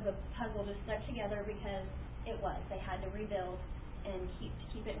pieces of the puzzle just stuck together because they had to rebuild and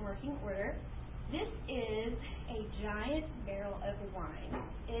keep it in working order. This is a giant barrel of wine.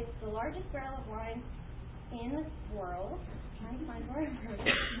 It's the largest barrel of wine in the world. I'm trying to find where it was.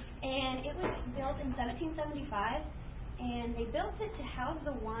 And it was built in 1775, and they built it to house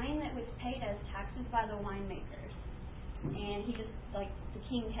the wine that was paid as taxes by the winemakers. And the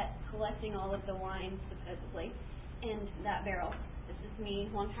king kept collecting all of the wine, supposedly, in that barrel. This is me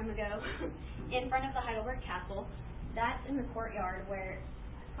a long time ago in front of the Heidelberg Castle. That's in the courtyard where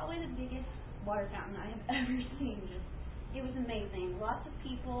probably the biggest water fountain I have ever seen. It was amazing. Lots of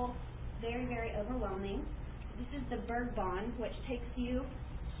people, very, very overwhelming. This is the Bergbahn, which takes you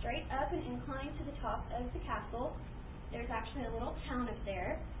straight up and incline to the top of the castle. There's actually a little town up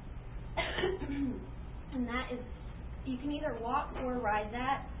there. And that is, you can either walk or ride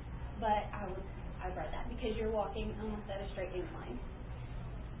that, but I ride that because you're walking almost at a straight incline.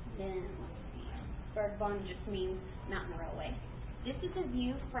 Then, let's see, Bergbahn just means mountain railway. This is a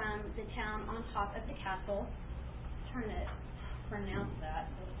view from the town on top of the castle. I'm trying to pronounce that.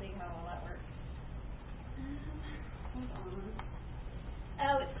 We'll see how all that works. Hold on.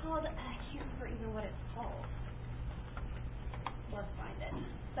 Oh, it's called, I can't remember even what it's called. Let's find it.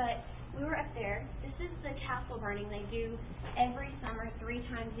 But we were up there. This is the castle burning they do every summer 3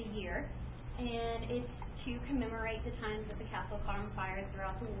 times a year. And it's to commemorate the times that the castle caught on fire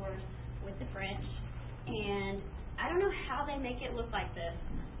throughout the wars with the French. And I don't know how they make it look like this,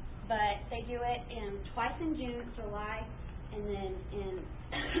 but they do it twice in June, July, and then in,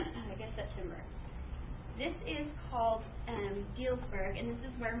 I guess, September. This is called Dielsberg, and this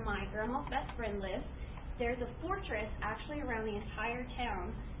is where my grandma's best friend lives. There's a fortress actually around the entire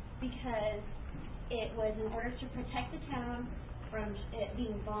town because it was in order to protect the town from it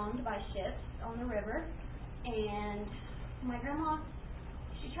being bombed by ships on the river. And my grandma,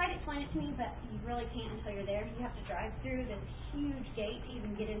 she tried to explain it to me, but you really can't until you're there. You have to drive through this huge gate to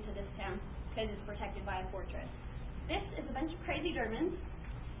even get into this town because it's protected by a fortress. This is a bunch of crazy Germans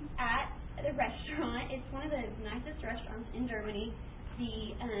at the restaurant. It's one of the nicest restaurants in Germany.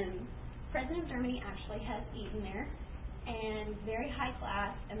 The president of Germany actually has eaten there. and very high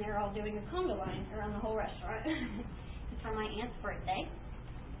class, and they're all doing a conga line around the whole restaurant. It's for my aunt's birthday.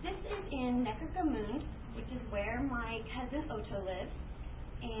 This is in Neckargamund, which is where my cousin Otto lives,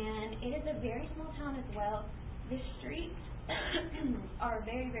 and it is a very small town as well. The streets are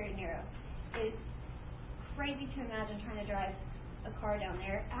very, very narrow. It's crazy to imagine trying to drive a car down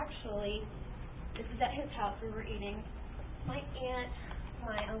there. Actually, this is at his house. We were eating. My aunt,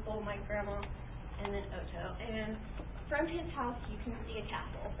 my uncle, my grandma, and then Otto. And from his house, you can see a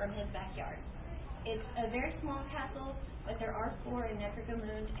castle from his backyard. It's a very small castle, but there are 4 in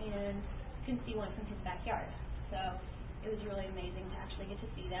Neckargamund, and you can see one from his backyard. So it was really amazing to actually get to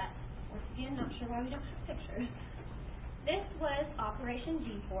see that. Once again, not sure why we don't have pictures. This was Operation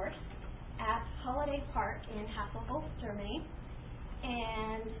G-Force at Holiday Park in Hasselhoff, Germany,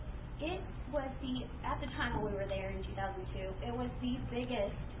 and it was at the time when we were there in 2002, it was the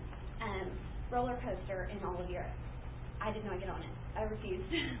biggest roller coaster in all of Europe. I did not get on it. I refused.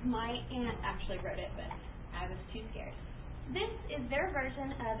 My aunt actually rode it, but I was too scared. This is their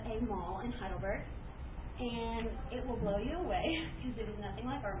version of a mall in Heidelberg, and it will blow you away because it is nothing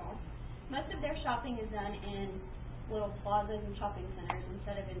like our mall. Most of their shopping is done in little plazas and shopping centers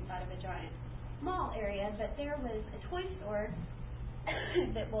instead of inside of a giant mall area, but there was a toy store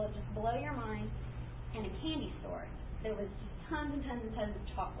that will just blow your mind, and a candy store that was just tons and tons and tons of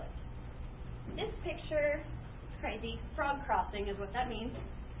chocolate. This picture is crazy. Frog crossing is what that means,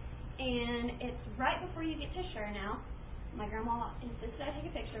 and it's right before you get to Schernau. My grandma insisted I take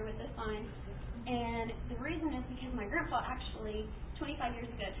a picture with this sign, and the reason is because my grandpa actually 25 years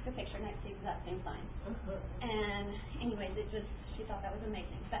ago took a picture next to the exact same sign. And anyways, she thought that was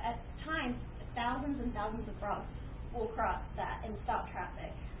amazing. But at times, thousands and thousands of frogs will cross that and stop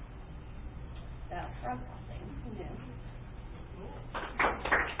traffic. So, frog crossing, who knew?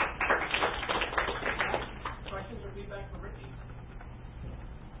 Questions or feedback from Ricky?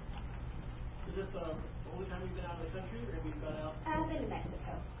 Is this the only time you've been out of the country, or have you gone out? I've been to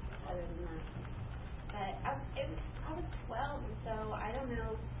Mexico, other than that. But I was 12, and so I don't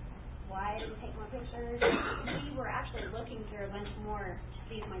know why I didn't take more pictures. We were actually looking through a bunch more to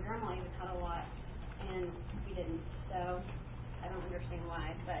see if my grandma even caught a lot, and we didn't. So I don't understand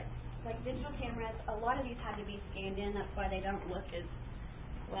why. But like digital cameras, a lot of these had to be scanned in. That's why they don't look as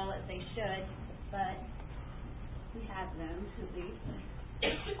well as they should. But we have them at least.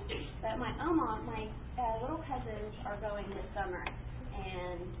 But my little cousins are going this summer,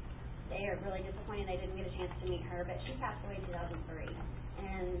 and they are really disappointed they didn't get a chance to meet her, but she passed away in 2003.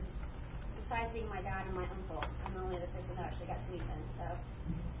 And besides being my dad and my uncle, I'm the only other person that actually got to meet them. So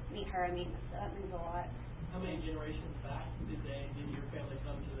meet her, I mean, that means a lot. How many generations back did your family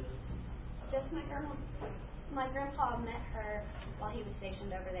come to this? Just my grandma. My grandpa met her while he was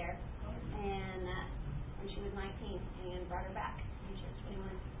stationed over there, and when she was 19, and brought her back when she was 21.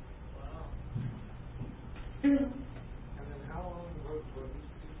 Wow. And then how long were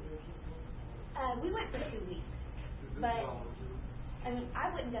these situations for? We went for 2 weeks, but I mean, I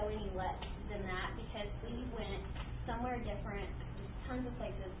wouldn't go any less than that because we went somewhere different, just tons of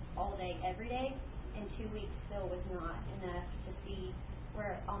places all day, every day, and 2 weeks still was not enough to see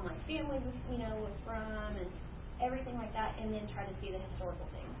where all my family was, was from and everything like that, and then try to see the historical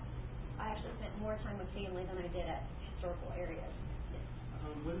things. I actually spent more time with family than I did at historical areas. Yes.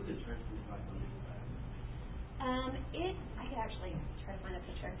 What is the church look like on this side? I could actually try to find a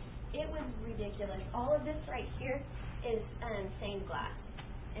picture. It was ridiculous. All of this right here is stained glass,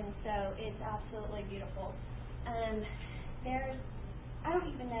 and so it's absolutely beautiful. I don't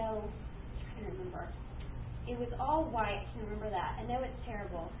even know. I'm trying to remember. It was all white. I can remember that. I know it's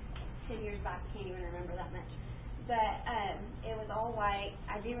terrible. 10 years back, I can't even remember that much. But it was all white.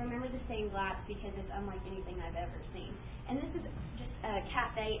 I do remember the stained glass because it's unlike anything I've ever seen. And this is just a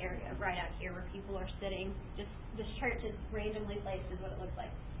cafe area right out here where people are sitting. Just this church is randomly placed, is what it looks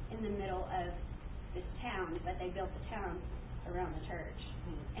like, in the middle of this town. But they built the town around the church.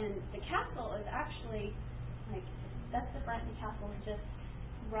 And the castle is actually that's the front. The castle is just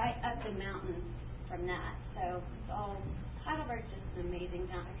right up the mountain from that. So it's all Heidelberg's just an amazing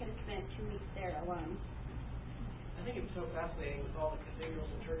town. I could have spent 2 weeks there alone. I think it's so fascinating with all the cathedrals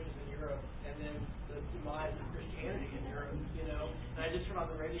and churches in Europe, and then the demise of Christianity in Europe. And I just heard on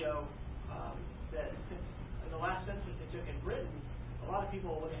the radio that in the last census they took in Britain, a lot of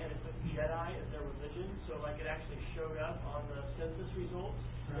people went ahead and put Jedi as their religion, so it actually showed up on the census results.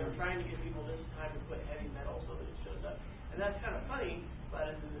 They were trying to get people this time to put heavy metal so that it shows up, and that's kind of funny,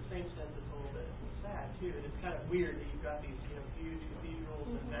 but in the same sense it's a little bit sad too. And it's kind of weird that you've got these huge cathedrals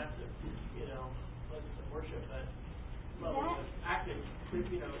and massive places of worship, but level of active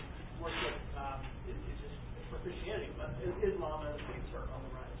worship is just for Christianity, but Islam as a for on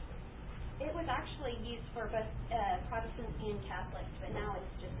the rise. It was actually used for both Protestants and Catholics, but now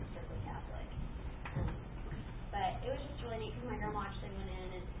it's just strictly Catholic. But it was just really neat because my grandma actually went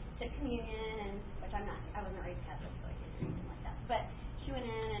in and took communion, and which I wasn't raised Catholic, so I can't do anything like that. But she went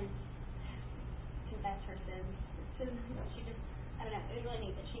in and confessed her sins. She just, I don't know, it was really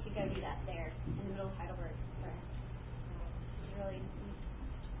neat that she could go do that there in the middle of Heidelberg. It was really neat.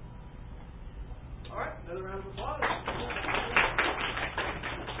 All right, another round of applause.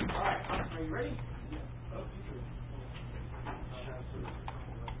 All right, are you ready?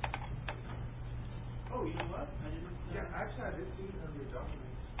 Oh, you know what? I didn't. Yeah, actually, I did see it on your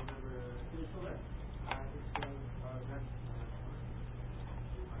documents whenever. Is it still there? I think so.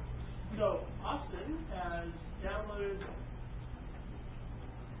 So Austin has downloaded.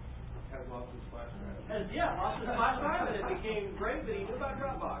 Has lost his flash drive. Lost his flash drive, and it became great that he knew about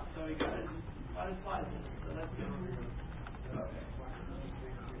Dropbox, so he got his slides in. So that's good. Okay.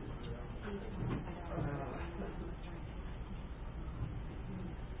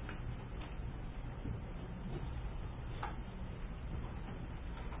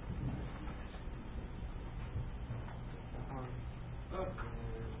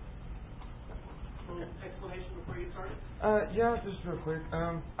 Explanation before you started? Yeah, just real quick.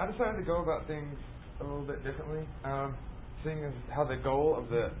 I decided to go about things a little bit differently. Seeing as how the goal of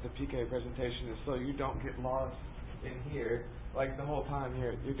the PK presentation is so you don't get lost in here, like the whole time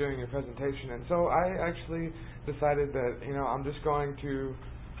you're doing your presentation. And so I actually decided that, I'm just going to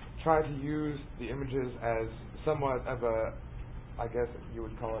try to use the images as somewhat of a, I guess you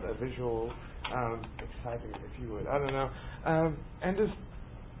would call it a visual exciter, if you would. I don't know. And just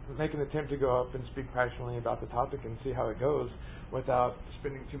make an attempt to go up and speak passionately about the topic and see how it goes without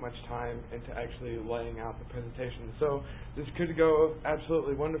spending too much time into actually laying out the presentation. So this could go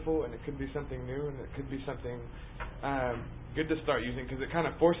absolutely wonderful, and it could be something new, and it could be something good to start using because it kind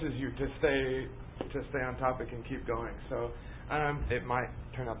of forces you to stay on topic and keep going. So it might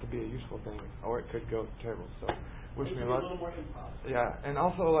turn out to be a useful thing, or it could go terrible. So wish me luck. Yeah, and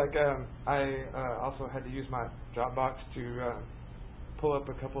also I also had to use my Dropbox to pull up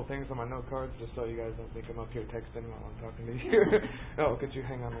a couple of things on my note cards just so you guys don't think I'm up here texting while I'm talking to you. Oh, could you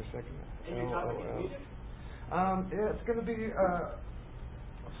hang on a second? And your topic is music? Yeah, it's going to be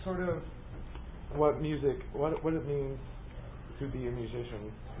sort of what it means to be a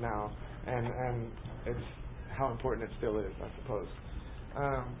musician now, and it's how important it still is, I suppose.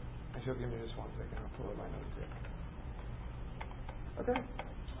 If you'll give me just 1 second, I'll pull up my notes here. Okay.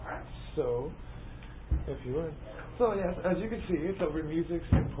 All right. So, if you would. So yes, as you can see, it's over music's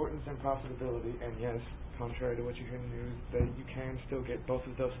importance and profitability, and yes, contrary to what you hear in the news, that you can still get both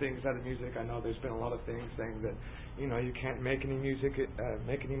of those things out of music. I know there's been a lot of things saying that, you can't make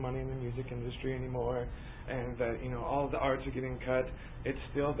any money in the music industry anymore, and that, all of the arts are getting cut. It's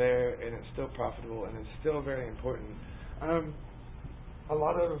still there, and it's still profitable, and it's still very important. A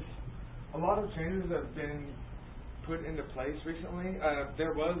lot of changes have been put into place recently.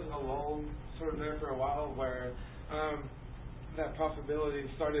 There was a lull sort of there for a while where that profitability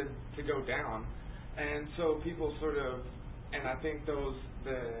started to go down, and so people sort of, and I think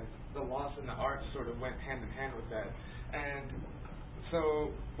the loss in the arts sort of went hand in hand with that, and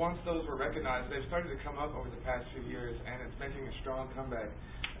so once those were recognized, they've started to come up over the past few years, and it's making a strong comeback,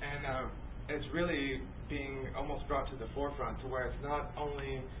 and it's really being almost brought to the forefront to where it's not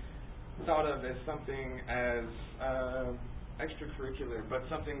only thought of as something as extracurricular, but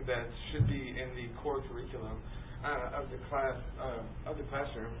something that should be in the core curriculum of the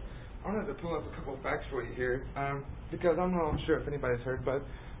classroom. I wanted to pull up a couple of facts for you here, because I'm not sure if anybody's heard, but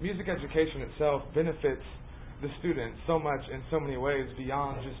music education itself benefits the student so much in so many ways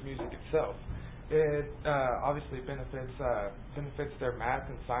beyond just music itself. It obviously benefits their math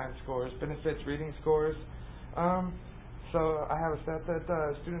and science scores, benefits reading scores. So I have a stat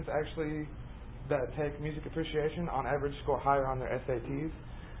that students actually that take music appreciation on average score higher on their SATs,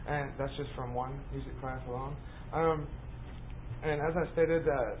 and that's just from one music class alone. And as I stated,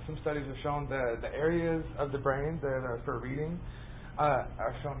 some studies have shown that the areas of the brain that are for reading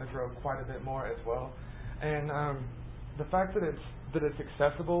are shown to grow quite a bit more as well. And the fact that it's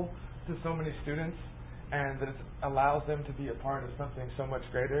accessible to so many students and that it allows them to be a part of something so much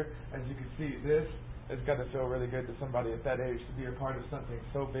greater, as you can see, this has got to feel really good to somebody at that age to be a part of something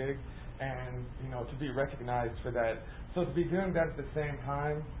so big and to be recognized for that. So to be doing that at the same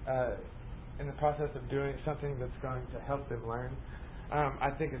time in the process of doing something that's going to help them learn,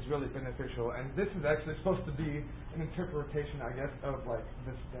 I think is really beneficial. And this is actually supposed to be an interpretation, I guess, of like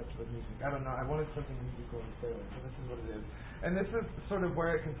the steps of music. I don't know. I wanted something musical instead, so this is what it is. And this is sort of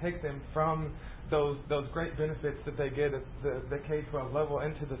where it can take them from those great benefits that they get at the K-12 level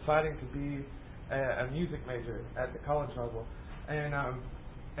into deciding to be a music major at the college level. And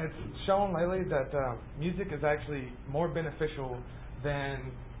it's shown lately that music is actually more beneficial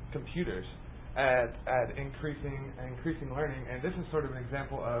than computers at increasing learning. And this is sort of an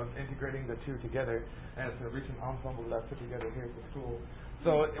example of integrating the two together. And it's a recent ensemble that I put together here at the school.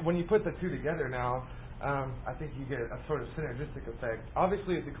 So when you put the two together now, I think you get a sort of synergistic effect.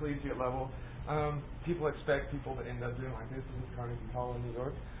 Obviously, at the collegiate level, people expect people to end up doing like this. This is Carnegie Hall in New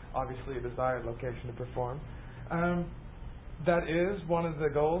York. Obviously, a desired location to perform. That is one of the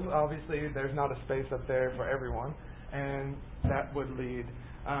goals. Obviously, there's not a space up there for everyone, and that would lead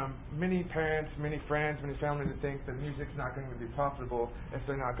many parents, many friends, many family to think that music's not going to be profitable if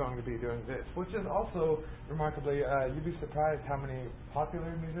they're not going to be doing this, which is also remarkably, you'd be surprised how many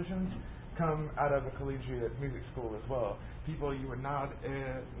popular musicians come out of a collegiate music school as well. People you would not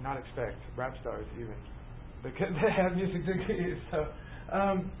expect, rap stars even, because they have music degrees. So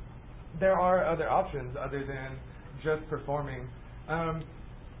there are other options other than just performing.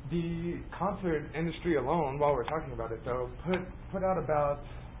 The concert industry alone, while we're talking about it though, put out about,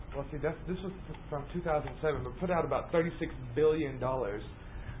 well, see, this was from 2007, but put out about $36 billion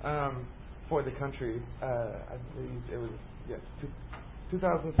for the country. I believe it was, yes,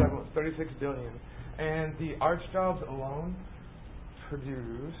 2007 was $36 billion, and the arts jobs alone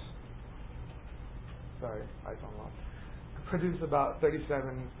produce about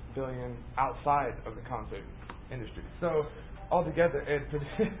 $37 billion outside of the concert industry. So altogether, it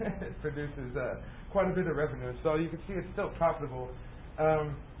produces quite a bit of revenue. So you can see it's still profitable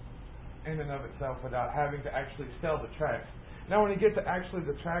in and of itself without having to actually sell the tracks. Now, when you get to actually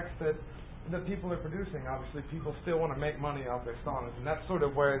the tracks that people are producing, obviously people still want to make money off their songs, and that's sort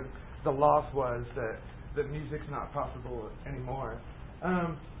of where the loss was, that music's not profitable anymore.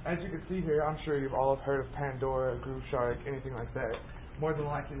 As you can see here, I'm sure you've all heard of Pandora, Groove Shark, anything like that. More than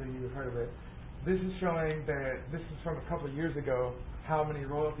likely you've heard of it. This is showing that, this is from a couple of years ago, how many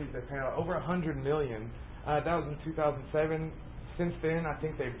royalties they pay out. Over $100 million. That was in 2007. Since then, I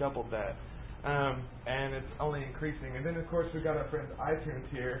think they've doubled that. And it's only increasing. And then, of course, we've got our friends iTunes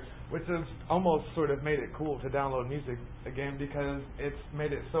here, which has almost sort of made it cool to download music again because it's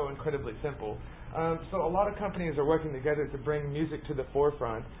made it so incredibly simple. So a lot of companies are working together to bring music to the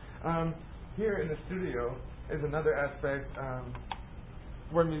forefront. Here in the studio is another aspect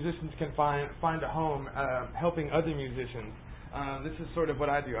where musicians can find a home helping other musicians. This is sort of what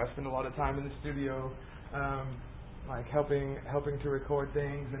I do. I spend a lot of time in the studio, like helping to record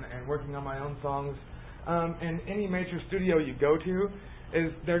things and working on my own songs. And any major studio you go to,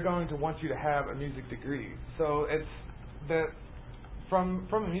 they're going to want you to have a music degree. So it's that from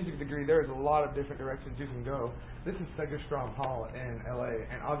a music degree, there's a lot of different directions you can go. This is Segerstrom Hall in LA,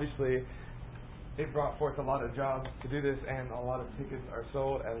 and obviously it brought forth a lot of jobs to do this, and a lot of tickets are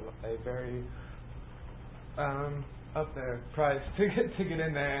sold at a very up there price to get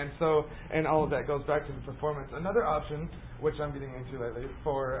in there, and all of that goes back to the performance. Another option, which I'm getting into lately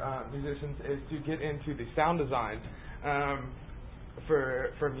for musicians, is to get into the sound design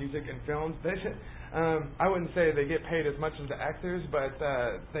for music and films. They should, I wouldn't say they get paid as much as the actors, but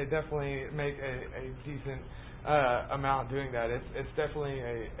they definitely make a decent amount doing that. It's definitely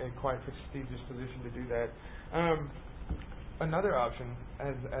a quite prestigious position to do that. Another option,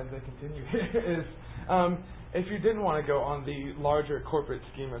 as they continue, is if you didn't want to go on the larger corporate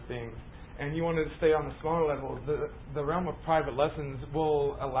scheme of things and you wanted to stay on the smaller level, the realm of private lessons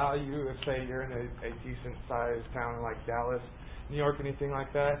will allow you, if say you're in a decent sized town like Dallas, New York, anything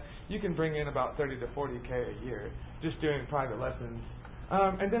like that, you can bring in about $30 to $40K a year just doing private lessons.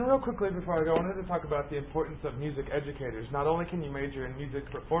 And then real quickly before I go, I wanted to talk about the importance of music educators. Not only can you major in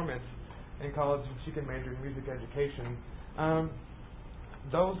music performance in college, but you can major in music education.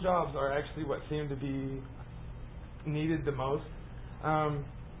 Those jobs are actually what seem to be needed the most.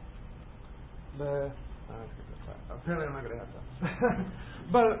 Apparently I'm not going to have time.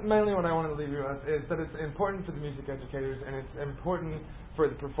 But mainly what I want to leave you with is that it's important for the music educators and it's important for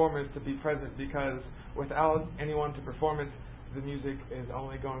the performers to be present, because without anyone to perform it, the music is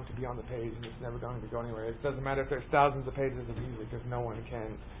only going to be on the page and it's never going to go anywhere. It doesn't matter if there's thousands of pages of music if no one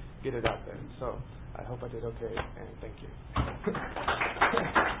can get it out there. So I hope I did okay, and thank you. All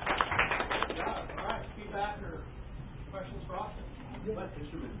right, feedback or questions for Austin? What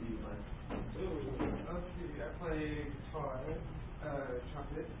instrument do you play? Let's see. I play guitar,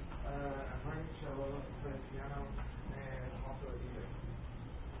 trumpet, I'm playing cello, I play piano, and also a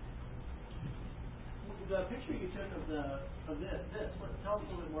the picture you took of this. Tell us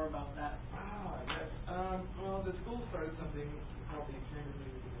a little bit more about that. Yes. Well, the school started something called the Chamber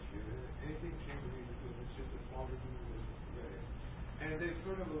Music Initiative. Anything chamber music is just a small group of musicians together, and they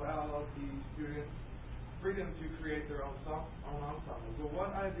sort of allow the students freedom to create their own ensemble. So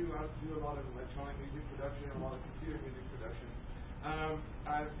what I do a lot of electronic music production, a lot of computer music production.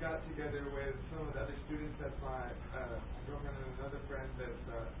 I've got together with some of the other students. That's my girlfriend and another friend that's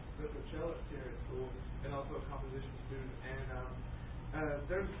a cellist here at school, and also a composition student. And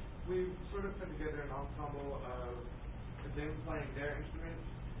we've sort of put together an ensemble of them playing their instruments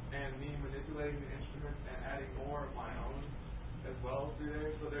and me manipulating the instruments and adding more of my own as well through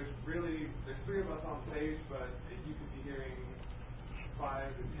there. So there's 3 of us on stage, but you could be hearing 5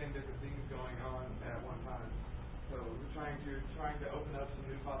 to 10 different things going on at one time. So we're trying to open up some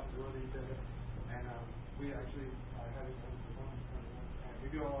new possibilities there, and we actually are having one performance coming up, and we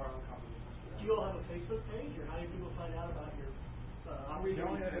do all our own compositions for that. Do you all have a Facebook page, or how do people find out about your?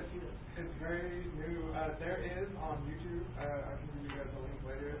 It's very new. There is on YouTube. I can give you guys a link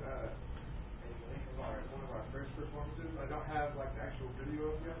later. A link of one of our first performances. I don't have like the actual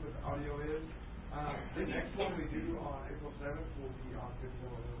video of it yet, but the audio is. The next one we do on April 7th will be on video.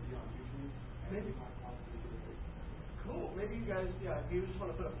 It'll be on YouTube. Maybe my possibly do it. Cool. Maybe you guys, if you just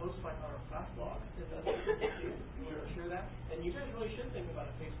want to put a post like on our class blog, if that's what you do, you want to share that. And you guys really should think about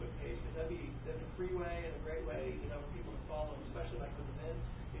a Facebook page, because that's a free way and a great way, for people to follow, especially like with events.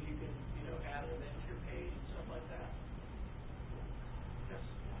 If you can, add an event to your page and stuff like that. Yes.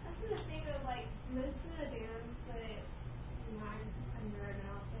 That's the thing of like most of the bands that I'm right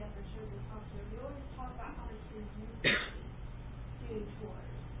now, they have their shows in concert. We always talk about how much they use doing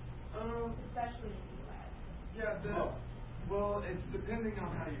tours, especially in the U.S. Yeah, well, it's depending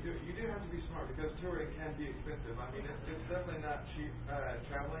on how you do it. You do have to be smart, because touring can be expensive. I mean, it's definitely not cheap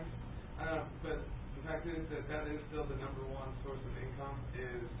traveling, but the fact is that is still the number one source of income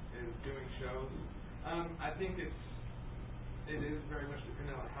is doing shows. I think it is very much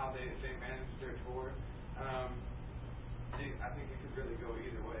dependent on how they manage their tour. I think it could really go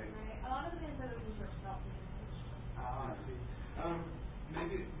either way. Right. A lot of the bands are looking for self-managed. I see.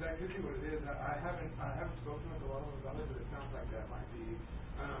 Maybe that could be what it is. I haven't spoken with a lot of them about it, but it sounds like that might be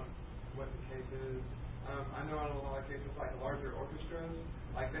what the case is. I know in a lot of cases, like larger orchestras,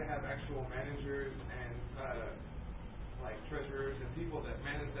 like they have actual managers and like treasurers and people that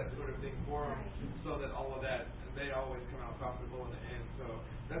manage that sort of thing for them, so that all of that, they always come out profitable in the end. So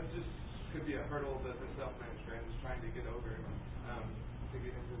that's just could be a hurdle that the self-managed band is trying to get over to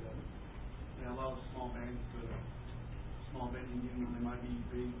get into that. Yeah, a lot of small bands, small venues, even though they might be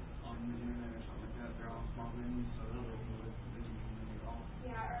big on the internet or something like that, they're all small venues, so they'll go with the big venue at all.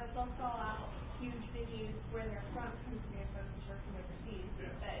 Yeah, or they'll sell out huge venues where they're from, because they're from overseas,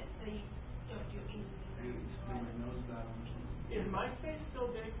 but so you don't do anything. Nobody knows about them or something. Is MySpace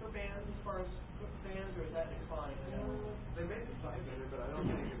still big for bands as far as fans, or is that declined? They made the site better, but I don't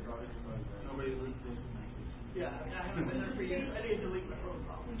think it brought anybody back. Nobody lives there. Yeah, I haven't been there for years. I need to delete my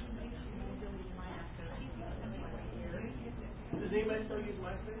profile. Does anybody still use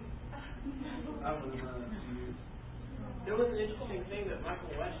MySpace? I was years. There was an interesting thing that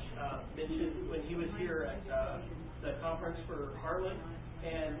Michael Wesch mentioned when he was here at the conference for Harlan,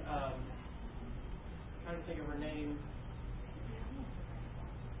 and I'm trying to think of her name.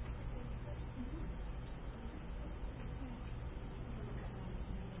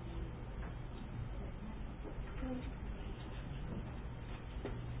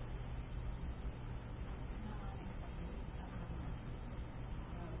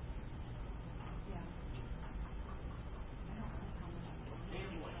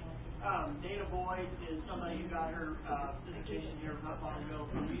 Dana Boyd is somebody who got her dissertation here not long ago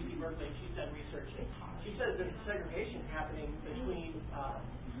from UC Berkeley. She's done research. She says there's segregation happening between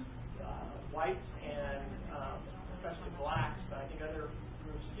whites and especially blacks, but I think other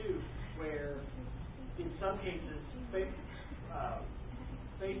groups too, where in some cases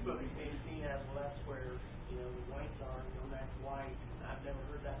Facebook is being seen as, well, that's where the whites are, that's white. I've never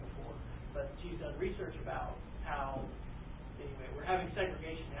heard that before, but she's done research about how. Anyway, we're having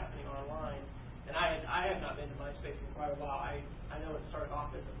segregation happening online, and I have not been to MySpace in quite a while. I know it started off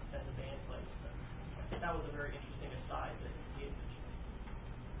as a band place, but that was a very interesting aside that he had mentioned.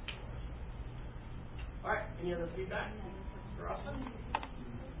 All right, any other feedback for Austin?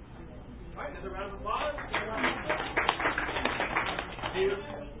 All right, another round of applause.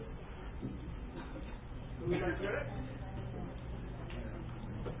 Who would like to do it?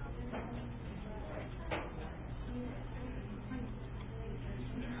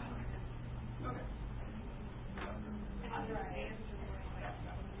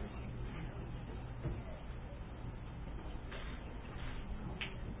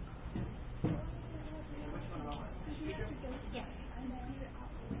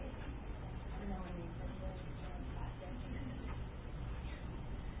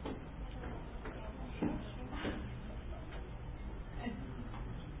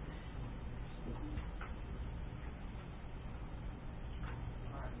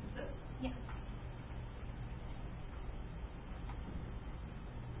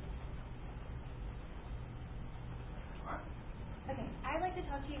 like to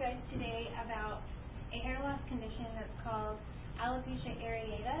talk to you guys today about a hair loss condition that's called alopecia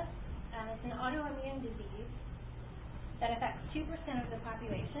areata. It's an autoimmune disease that affects 2% of the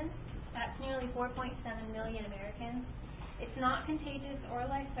population. That's nearly 4.7 million Americans. It's not contagious or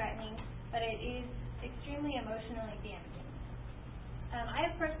life-threatening, but it is extremely emotionally damaging. I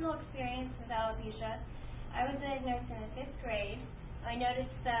have personal experience with alopecia. I was diagnosed in the 5th grade. I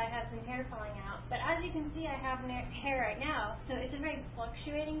noticed that I had some hair falling out, but as you can see, I have hair right now, so it's a very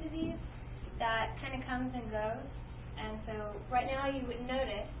fluctuating disease that kind of comes and goes, and so right now you wouldn't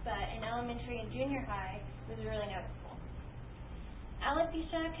notice, but in elementary and junior high, it was really noticeable.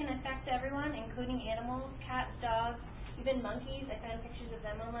 Alopecia can affect everyone, including animals, cats, dogs, even monkeys. I found pictures of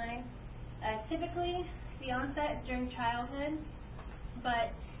them online. Typically, the onset is during childhood,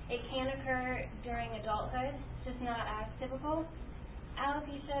 but it can occur during adulthood, just not as typical.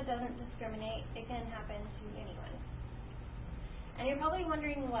 Alopecia doesn't discriminate. It can happen to anyone. And you're probably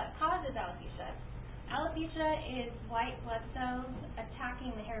wondering what causes alopecia. Alopecia is white blood cells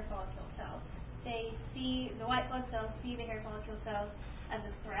attacking the hair follicle cells. The white blood cells see the hair follicle cells as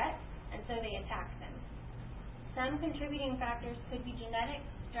a threat, and so they attack them. Some contributing factors could be genetic,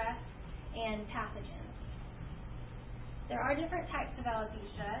 stress, and pathogens. There are different types of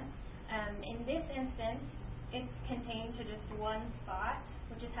alopecia. In this instance, it's contained to just one spot,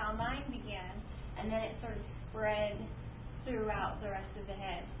 which is how mine began, and then it sort of spread throughout the rest of the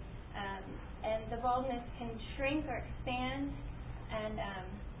head. And the baldness can shrink or expand, and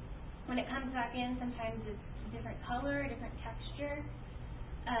when it comes back in, sometimes it's a different color, a different texture.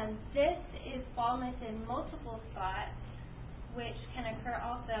 This is baldness in multiple spots, which can occur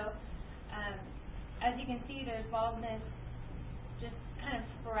also. As you can see, there's baldness just kind of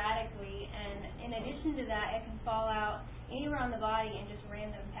sporadically, and in addition to that, it can fall out anywhere on the body in just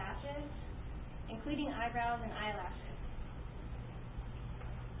random patches, including eyebrows and eyelashes.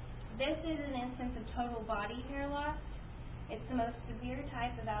 This is an instance of total body hair loss. It's the most severe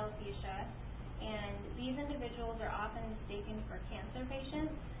type of alopecia, and these individuals are often mistaken for cancer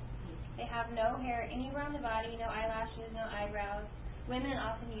patients. They have no hair anywhere on the body, no eyelashes, no eyebrows. Women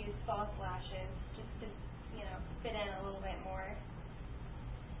often use false lashes just to, fit in a little bit more.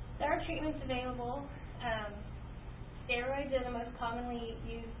 There are treatments available. Steroids are the most commonly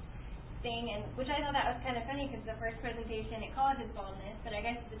used thing, and which I thought that was kind of funny because the first presentation it causes baldness, but I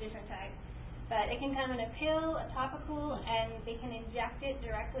guess it's a different type. But it can come in a pill, a topical, and they can inject it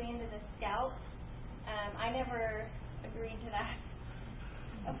directly into the scalp. I never agreed to that.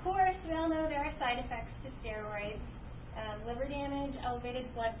 Of course, we all know there are side effects to steroids. Liver damage, elevated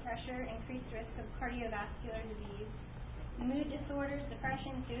blood pressure, increased risk of cardiovascular disease, mood disorders,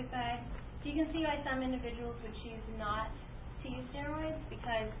 depression, suicide. So you can see why some individuals would choose not to use steroids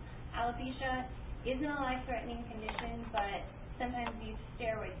because alopecia isn't a life-threatening condition, but sometimes use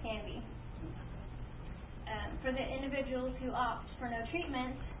steroids can be. For the individuals who opt for no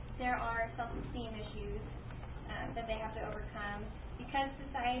treatment, there are self-esteem issues that they have to overcome. Because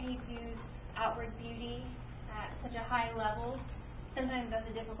society views outward beauty at such a high level, sometimes that's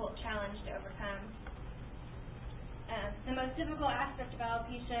a difficult challenge to overcome. The most difficult aspect of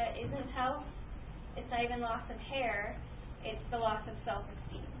alopecia isn't health, it's not even loss of hair, it's the loss of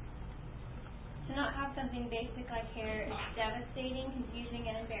self-esteem. To not have something basic like hair is devastating, confusing,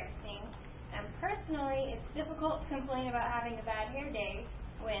 and embarrassing. Personally, it's difficult to complain about having a bad hair day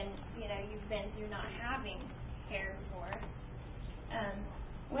when you've been through not having hair before.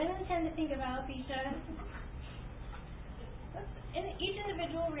 Women tend to think of alopecia. Each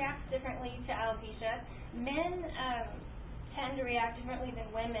individual reacts differently to alopecia. Men tend to react differently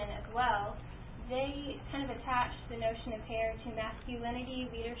than women as well. They kind of attach the notion of hair to masculinity,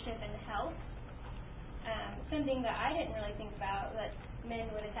 leadership, and health. Something that I didn't really think about, but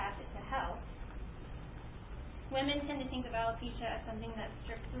men would attach it to health. Women tend to think of alopecia as something that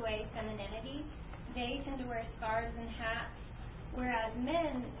strips away femininity. They tend to wear scarves and hats, whereas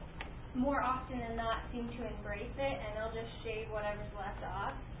men, more often than not, seem to embrace it, and they'll just shave whatever's left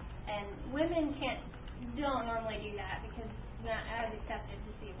off. And women don't normally do that because it's not as accepted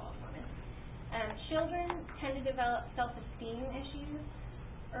to see a bald woman. Children tend to develop self-esteem issues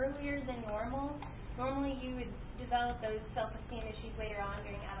earlier than normal. Normally you would develop those self-esteem issues later on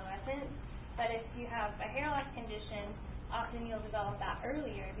during adolescence, but if you have a hair loss condition, often you'll develop that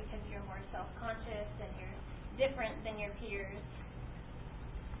earlier because you're more self-conscious and you're different than your peers.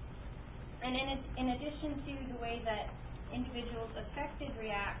 And in addition to the way that individuals affected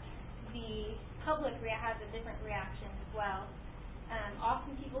react, the public has a different reaction as well.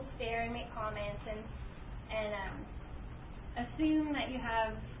 Often people stare and make comments and assume that you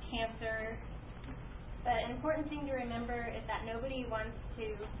have cancer, but in important thing to remember is that nobody wants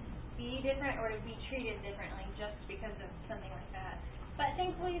to be different or to be treated differently just because of something like that. But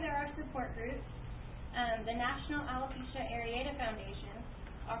thankfully there are support groups. The National Alopecia Areata Foundation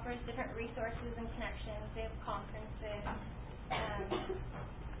offers different resources and connections. They have conferences.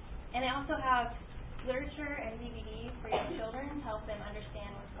 And they also have literature and DVDs for your children to help them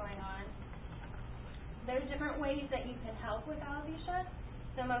understand what's going on. There's different ways that you can help with alopecia.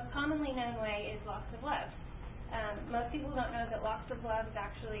 The most commonly known way is Locks of Love. Most people don't know that Locks of Love is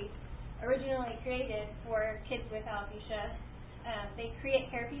actually originally created for kids with alopecia. They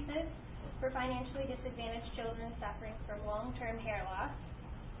create hair pieces for financially disadvantaged children suffering from long-term hair loss.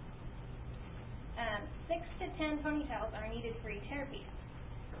 6 to 10 ponytails are needed for each hair piece.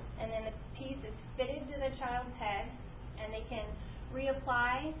 And then the piece is fitted to the child's head, and they can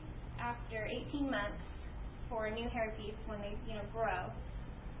reapply after 18 months for a new hair piece when they grow.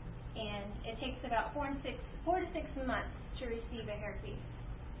 And it takes about 4 to 6 months to receive a hair piece.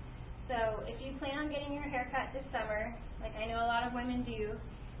 So if you plan on getting your hair cut this summer, like I know a lot of women do,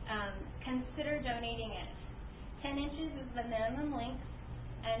 consider donating it. 10 inches is the minimum length,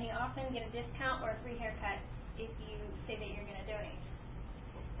 and you often get a discount or a free haircut if you say that you're going to donate.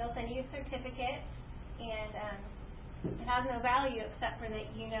 They'll send you a certificate, and it has no value except for that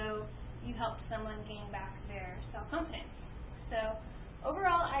you helped someone gain back their self-confidence. So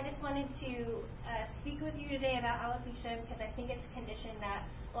overall, I just wanted to speak with you today about alopecia because I think it's a condition that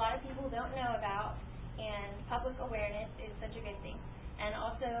a lot of people don't know about, and public awareness is such a good thing. And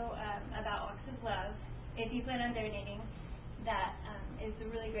also about Locks of Love, if you plan on donating, that is a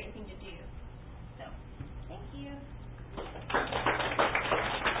really great thing to do. So, thank you. All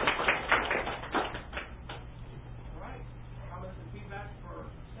right. Comments and feedback for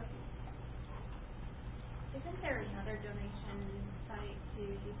Stephanie? Isn't there another donation site to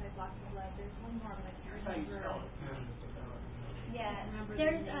besides Locks of Love? There's one more, but I can't remember. Yeah,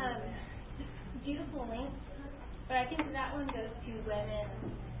 there's Beautiful Links, but I think that one goes to women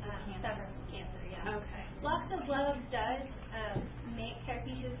suffering from cancer. Yeah. Okay. Locks of Love does make hair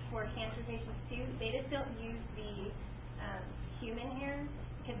pieces for cancer patients too. They just don't use the human hair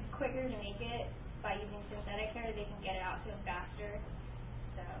because it's quicker to make it by using synthetic hair. They can get it out to them faster.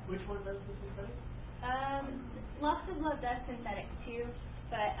 So. Which one does the synthetic? Locks of Love does synthetic too,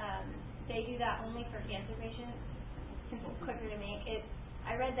 but they do that only for cancer patients since it's quicker to make.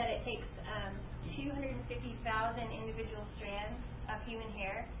 I read that it takes 250,000 individual strands of human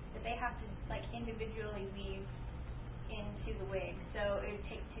hair that they have to individually weave into the wig, so it would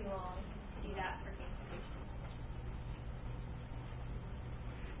take too long to do that for cancer patients.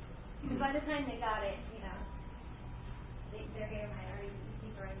 Because by the time they got it, their hair might already be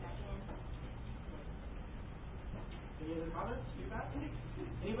growing back in. Any other comments? Feedback?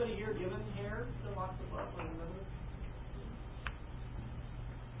 Anybody here given hair to Locks of Love or remember?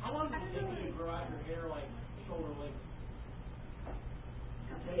 How long does it take you to grow out your hair like shoulder length?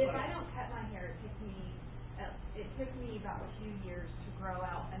 If I don't cut my hair, it took me about 2 years to grow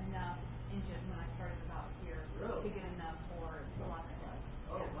out enough inches when I started about here to get enough for the Locks of Love.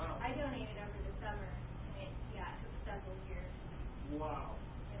 Oh, wow. I donated over the summer, and it took several years. Wow.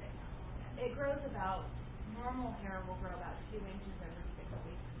 It grows about, normal hair will grow about 2 inches every 6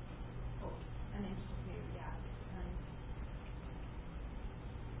 weeks. Oh. An inch to 2, yeah.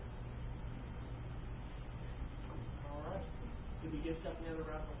 All right. Did we give Stephanie another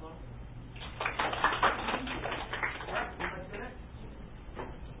round of applause? All right, who'd like to go next?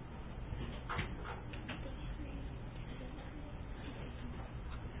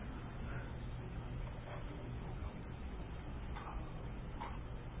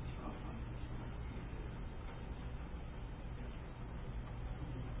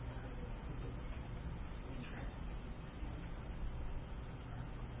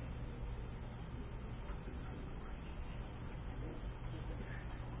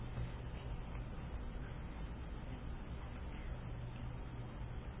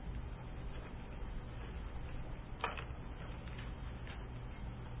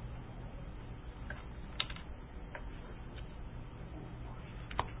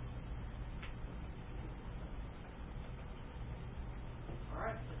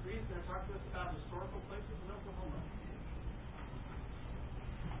 Bree's going to talk to us about historical places in Oklahoma.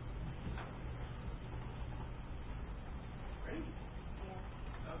 Ready?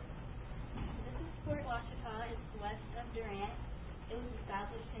 Yeah. This is Fort Washita. It's west of Durant. It was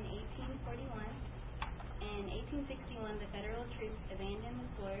established in 1841. In 1861, the federal troops abandoned the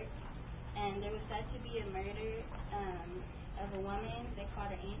fort, and there was said to be a murder of a woman. They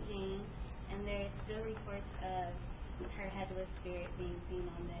called her Aunt Jane, and there's still reports of her headless spirit being seen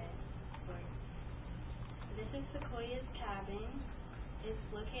on the fort. This is Sequoia's cabin. It's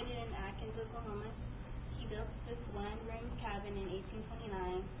located in Atkins, Oklahoma. He built this one-room cabin in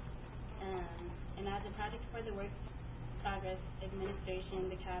 1829, and as a project for the Works Progress Administration,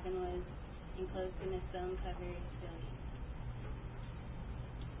 the cabin was enclosed in a stone-covered building.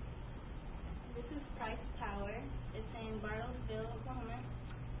 This is Price Tower. It's in Bartlesville, Oklahoma.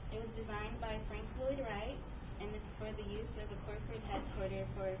 It was designed by Frank Lloyd Wright, and it's for the use of a corporate headquarters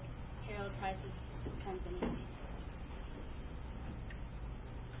for Harold Price's company.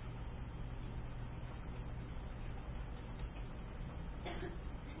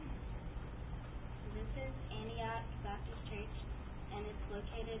 This is Antioch Baptist Church, and it's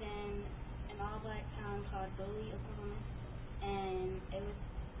located in an all-black town called Boley, Oklahoma. And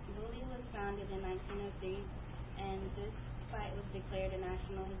Boley was founded in 1903, and this site was declared a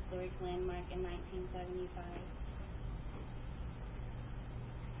National Historic Landmark in 1975.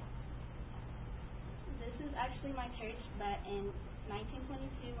 This is actually my church, but in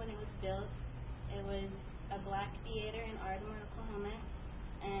 1922 when it was built, it was a black theater in Ardmore, Oklahoma,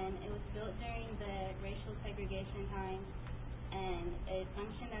 and it was built during the racial segregation time, and it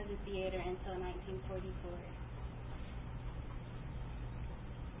functioned as a theater until 1944.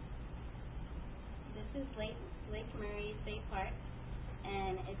 This is Lake Murray State Park,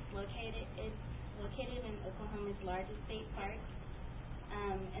 and it's located in Oklahoma's largest state park.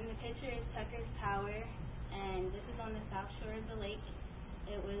 In the picture is Tucker's Tower, and this is on the south shore of the lake.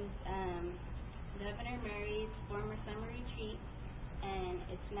 It was Governor Murray's former summer retreat, and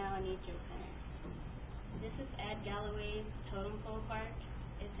it's now a nature center. This is Ed Galloway's Totem Pole Park.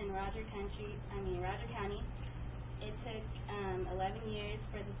 It's in Roger County. It took 11 years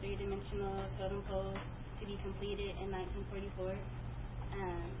for the three-dimensional totem pole to be completed in 1944.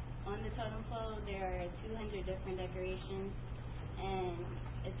 On the totem pole, there are 200 different decorations, and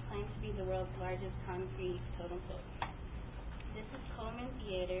it's claimed to be the world's largest concrete totem pole. This is Coleman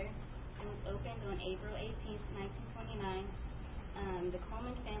Theater. It was opened on April 18th, 1929. The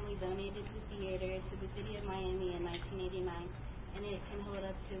Coleman family donated the theater to the city of Miami in 1989, and it can hold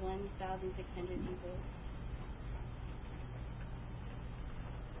up to 1,600 people.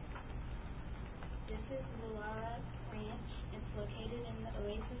 This is Lula Ranch. It's located in the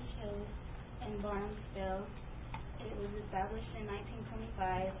Oasis Hills in Barnesville. It was established in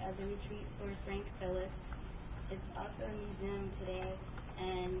 1925 as a retreat for Frank Phillips. It's also a museum today,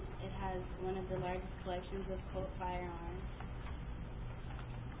 and it has one of the largest collections of Colt firearms.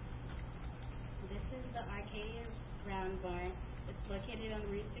 This is the Arcadia Round Barn. It's located on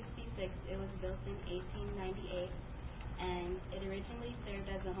Route 66. It was built in 1898, and it originally served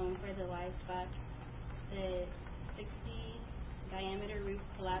as a home for the livestock. The 60-diameter roof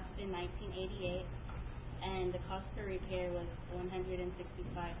collapsed in 1988, and the cost per repair was $165,000.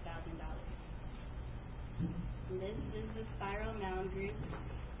 This is the Spiral Mound Group,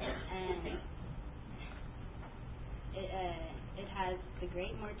 and it has the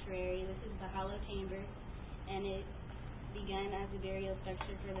Great Mortuary. This is the Hollow Chamber, and it began as a burial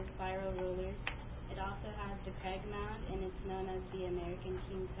structure for the spiral rulers. It also has the Craig Mound, and it's known as the American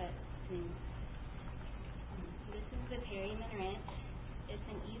King Tut Tomb. This is the Perryman Ranch. It's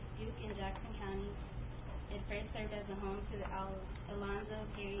in East Duke in Jackson County. It first served as a home to the Alonzo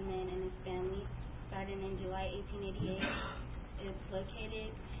Perryman and his family, starting in July 1888. It's in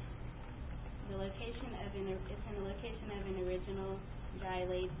the location of an original dry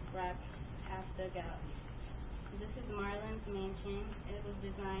lace wrap half dugout. This is Marlin's Mansion. It was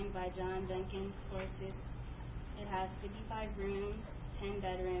designed by John Duncan Forsyth. It has 55 rooms, 10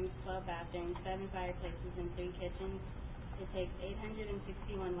 bedrooms, 12 bathrooms, 7 fireplaces, and 3 kitchens. It takes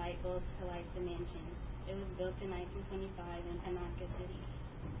 861 light bulbs to light the mansion. It was built in 1925 in Panoka City.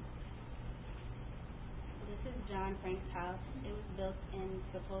 This is John Frank's house. It was built in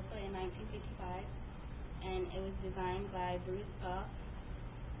Sapulpa in 1955, and it was designed by Bruce Goff,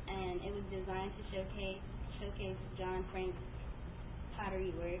 and it was designed to showcase John Frank's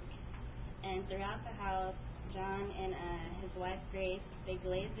pottery work. And throughout the house, John and his wife Grace, they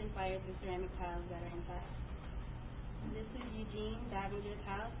glazed and fired the ceramic tiles that are inside. This is Eugene Davinger's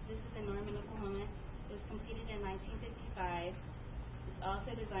house. This is in Norman, Oklahoma. It was completed in 1955. It's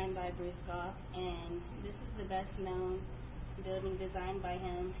also designed by Bruce Goff, and this is the best known building designed by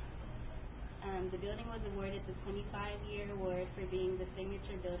him. The building was awarded the 25-year award for being the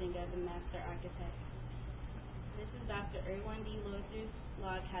signature building of the master architect. This is Dr. Erwin D. Lothar's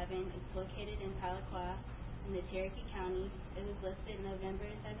log cabin. It's located in Tahlequah in the Cherokee County. It was listed November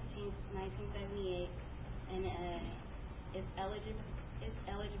 17, 1978, and it's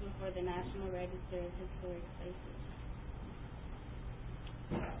eligible for the National Register of Historic Places.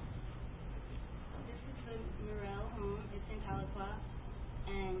 This is the Iroquois,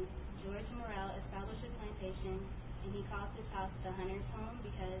 and George Morrell established a plantation, and he calls his house the Hunter's Home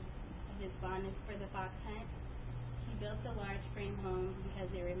because of his fondness for the fox hunt. He built a large frame home because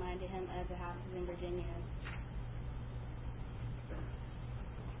it reminded him of the houses in Virginia.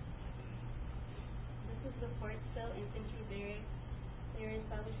 This is the Fort Sill Infantry Barracks. They were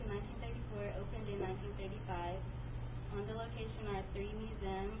established in 1934, opened in 1935. On the location are 3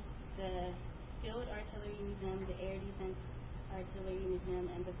 museums, the Field Artillery Museum, the Air Defense Artillery Museum,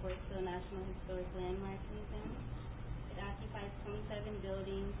 and the Fort Sill National Historic Landmarks Museum. It occupies 27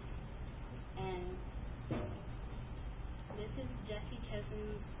 buildings, and this is Jesse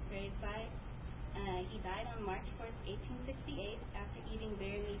Cheson's gravesite. He died on March 4th, 1868, after eating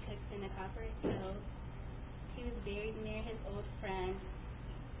bear meat cooked in a copper stove. He was buried near his old friend.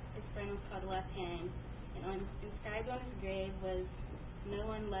 His friend was called Left Hand, and inscribed on his grave was, "No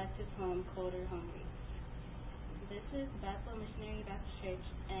one left his home cold or hungry." This is Bethel Missionary Baptist Church,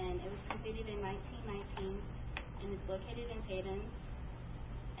 and it was completed in 1919, and it's located in Payton.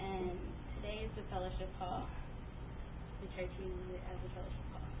 And today is the Fellowship Hall. The church uses it as a fellowship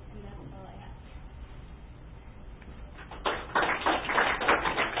hall, and that's all I have.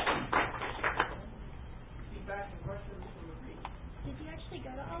 Feedback and questions from the group? Did you actually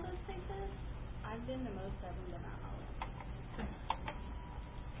go to all those places? I've been to most of them, but not all of them.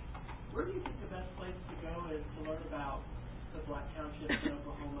 Where do you think the best place to go is to learn about the Black townships in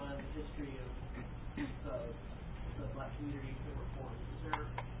Oklahoma and the history of the Black community that were formed?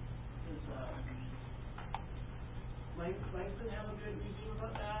 Langston have a good museum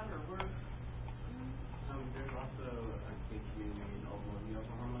about that, or where? There's also a big community in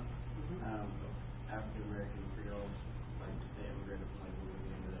Oklahoma, of African American Creoles, like they immigrated from like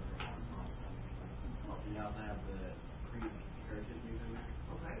Louisiana that were on. You also have the Creek Heritage Museum there.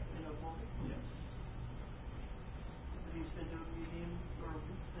 Okay, in Oklahoma? Yes. Have you been to a museum or I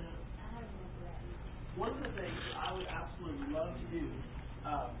haven't been to that museum. one of the things I would absolutely love to do,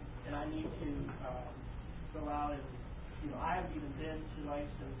 and I need to go out and, I haven't even been to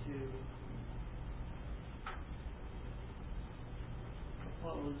Langston to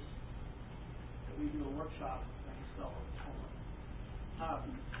propose that we do a workshop like a Spell Oklahoma.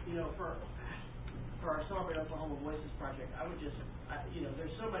 For our Celebrate Oklahoma Voices project, I would just,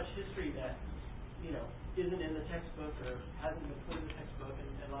 there's so much history that, isn't in the textbook or hasn't been put in the textbook,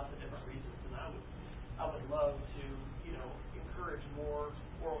 and lots of different reasons. And I would love to, encourage more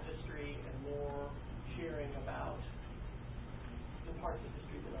oral history and more sharing about the parts of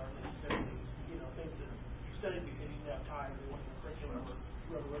history that aren't necessarily, things that you studied because you didn't have time, or wasn't in the curriculum, or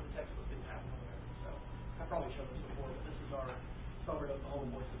whoever wrote the textbook didn't have one there. So I probably showed this before, but this is our Celebrate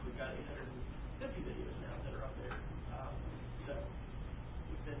Oklahoma Voices. We've got 850 videos now that are up there. So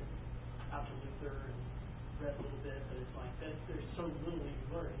we've been out to Luther and read a little bit, but it's like there's so little you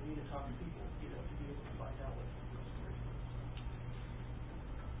can learn. You need to talk to people, to be able to find out what the story is.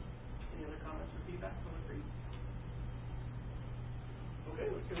 Any other comments or feedback from the group? Okay,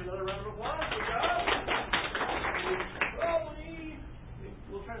 let's give another round of applause. Good job.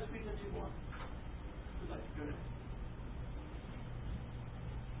 We'll try to squeeze in 2 more. Who'd like to go next?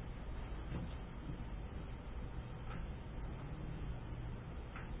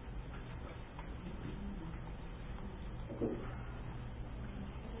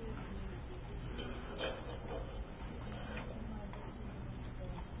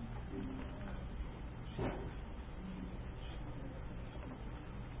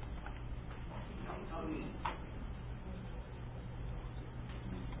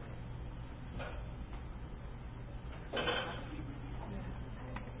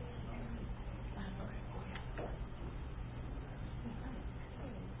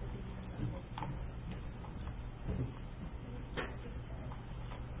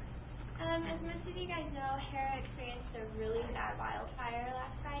 As most of you guys know, Hera experienced a really bad wildfire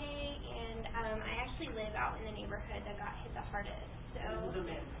last Friday, and I actually live out in the neighborhood that got hit the hardest. So I'm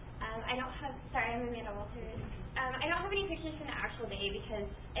Amanda Walters. I don't have any pictures from the actual day because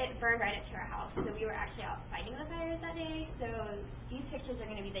it burned right up to our house. So we were actually out fighting the fires that day. So these pictures are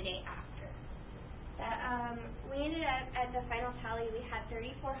going to be the day after. But we ended up at the final tally. We had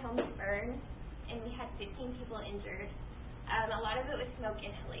 34 homes burned, and we had 15 people injured. A lot of it was smoke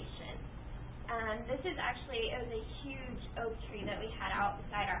inhalation. This is actually, it was a huge oak tree that we had out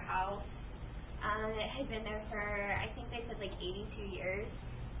beside our house. It had been there for, I think they said like 82 years.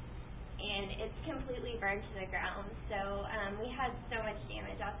 And it's completely burned to the ground. So we had so much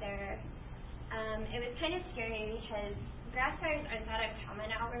damage out there. It was kind of scary because grass fires aren't that uncommon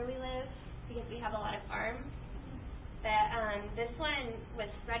out where we live because we have a lot of farms. But this one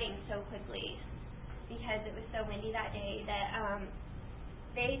was spreading so quickly. because it was so windy that day that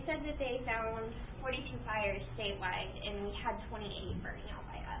they said that they found 42 fires statewide, and we had 28 burning out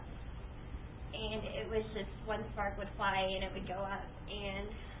by us. And it was just one spark would fly and it would go up. And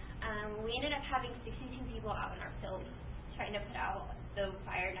we ended up having 62 people out in our field trying to put out the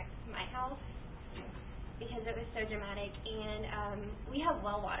fire next to my house because it was so dramatic. And we have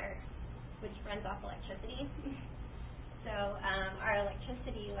well water, which runs off electricity. So our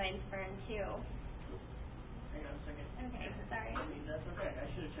electricity lines burned too. Hang on a second. Okay, sorry. That's okay. I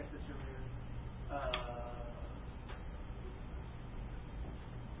should have checked this earlier.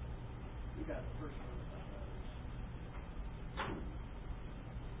 You got the first one.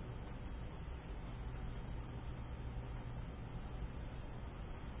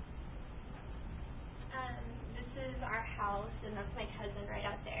 This is our house, and that's my cousin right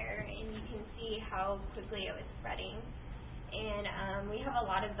out there, and you can see how quickly it was spreading. And we have a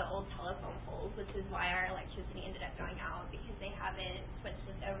lot of the old telephone poles, which is why our electricity ended up going out, because they haven't switched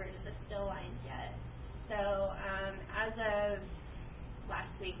us over to the still lines yet. So as of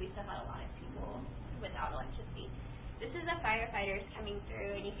last week, we still had a lot of people without electricity. This is the firefighters coming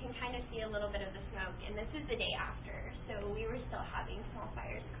through, and you can kind of see a little bit of the smoke, and this is the day after, so we were still having small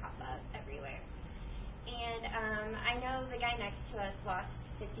fires crop up everywhere. And I know the guy next to us lost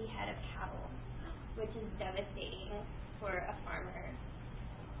 50 head of cattle, which is devastating for a farmer.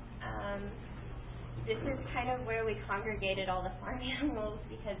 This is kind of where we congregated all the farm animals,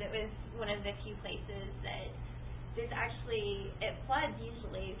 because it was one of the few places that there's actually, it floods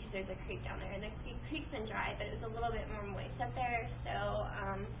usually because there's a creek down there, and the creek's been dry, but it was a little bit more moist up there, so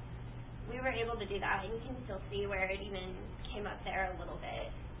we were able to do that, and you can still see where it even came up there a little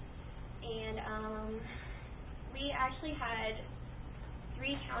bit. And we actually had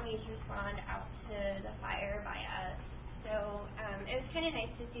 3 counties respond out to the fire by us. So it was kind of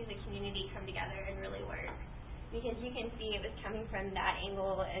nice to see the community come together and really work, because you can see it was coming from that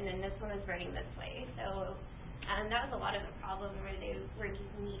angle, and then this one was burning this way. So that was a lot of the problem, where they were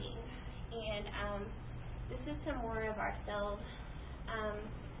just meeting. And this is some more of our field.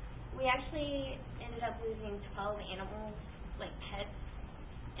 We actually ended up losing 12 animals, like pets,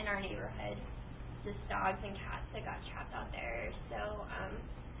 in our neighborhood, just dogs and cats that got trapped out there. So,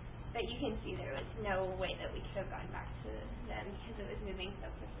 but you can see there was no way that we could have gotten back to them because it was moving so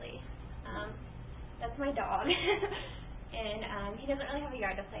quickly. That's my dog, and he doesn't really have a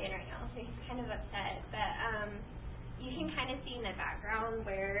yard to play in right now, so he's kind of upset. But you can kind of see in the background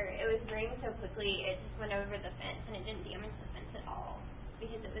where it was burning so quickly, it just went over the fence, and it didn't damage the fence at all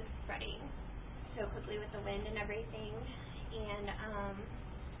because it was spreading so quickly with the wind and everything. And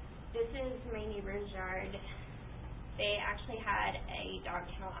this is my neighbor's yard. They actually had a dog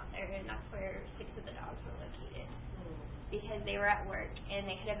kennel out there, and that's where 6 of the dogs were located, because they were at work and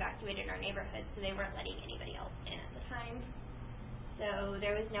they had evacuated our neighborhood, so they weren't letting anybody else in at the time. So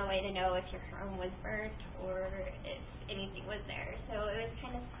there was no way to know if your home was burnt or if anything was there. So it was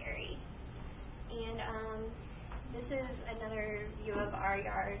kind of scary. And this is another view of our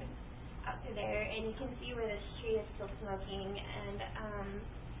yard out through there, and you can see where this tree is still smoking. And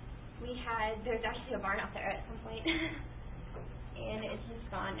there's actually a barn out there at some point, and it's just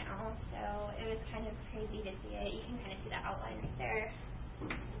gone now. So it was kind of crazy to see it. You can kind of see the outline right there.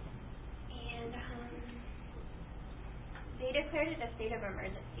 And they declared it a state of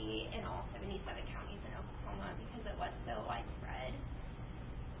emergency in all 77 counties in Oklahoma because it was so widespread.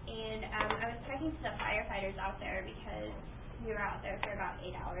 And I was talking to the firefighters out there, because we were out there for about 8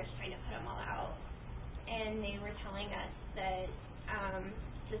 hours trying to put them all out. And they were telling us that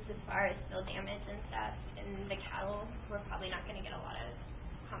just as far as field damage and stuff, and the cattle, we're probably not going to get a lot of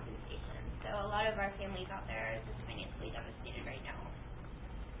compensation. So a lot of our families out there are just financially devastated right now.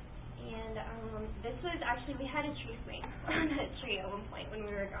 And this was actually, we had a tree swing on that tree at one point when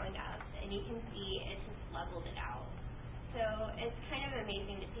we were growing up, and you can see it just leveled it out. So it's kind of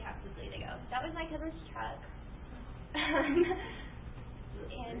amazing to see how quickly they go. That was my cousin's truck. And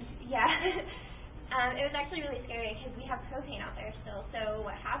yeah. It was actually really scary because we have propane out there still. So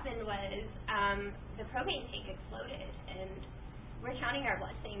what happened was the propane tank exploded, and we're counting our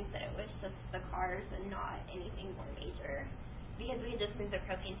blessings that it was just the cars and not anything more major, because we had just moved the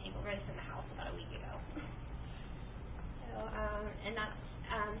propane tank over from the house about a week ago. So and that's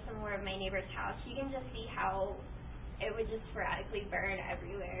some more of my neighbor's house. You can just see how it would just sporadically burn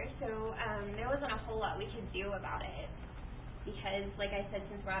everywhere. So there wasn't a whole lot we could do about it, because, like I said,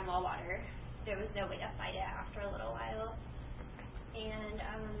 since we're on well water, there was no way to fight it after a little while. And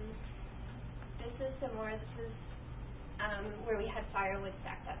this is some more. This is where we had firewood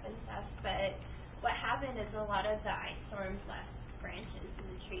stacked up and stuff. But what happened is a lot of the ice storms left branches in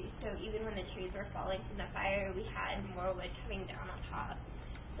the trees, so even when the trees were falling from the fire, we had more wood coming down on top.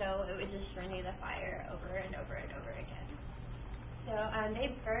 So it would just renew the fire over and over and over again. So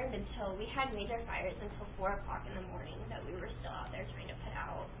they burned until, we had major fires until 4 o'clock in the morning that we were still out there trying to put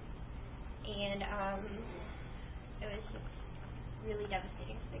out. And it was just really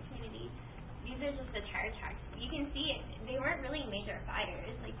devastating to the community. These are just the tire tracks. You can see it, they weren't really major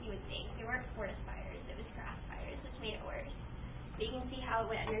fires like you would think. They weren't forest fires, it was grass fires, which made it worse. But you can see how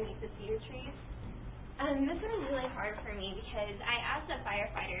it went underneath the cedar trees. This one was really hard for me because I asked a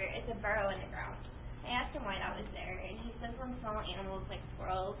firefighter, it's a burrow in the ground. I asked him why that was there, and he says when small animals like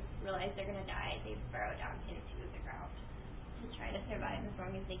squirrels realize they're going to die, they burrow down into the ground to try to survive as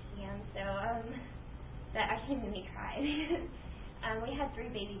long as they can. So that actually made me cry. We had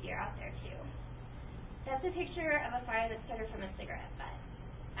 3 baby deer out there too. That's a picture of a fire that started from a cigarette butt.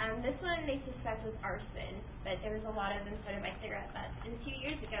 This one they suspect was arson, but there was a lot of them started by cigarette butts. And 2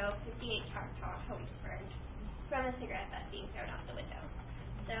 years ago, 58 Choctaw homes burned from a cigarette butt being thrown out the window.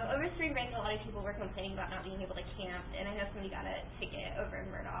 So over spring break, a lot of people were complaining about not being able to camp, and I know somebody got a ticket over in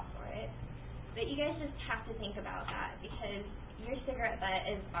Murdoch for it. But you guys just have to think about that because your cigarette butt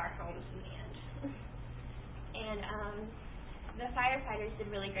is our home's land. And the firefighters did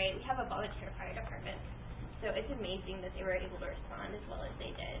really great. We have a volunteer fire department, so it's amazing that they were able to respond as well as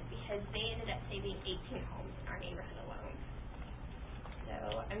they did because they ended up saving 18 homes in our neighborhood alone.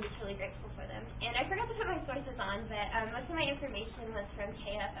 So I'm just really grateful for them. And I forgot to put my sources on, but most of my information was from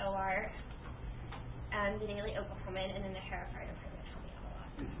KFOR, the Daily Oklahoman, and then the Harrah Fire Department helped me out a lot.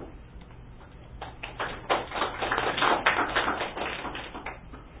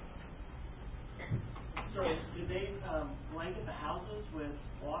 So did they blanket the houses with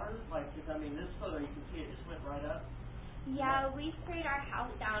water? Like, I mean, this photo, you can see it just went right up. Yeah, we sprayed our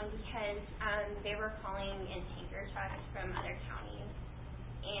house down because they were calling in tanker trucks from other counties.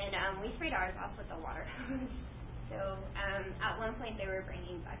 And we sprayed ours off with the water hose. So at one point they were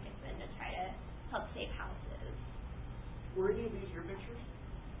bringing buckets in to try to help save houses. Were any of these your pictures?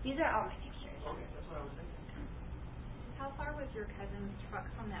 These are all my pictures. Okay, that's what I was thinking. How far was your cousin's truck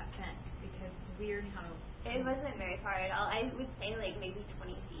from that fence? Because it's weird how... It wasn't very far at all. I would say like maybe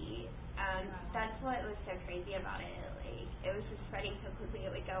 20 feet. That's what was so crazy about it. Like, it was just spreading so quickly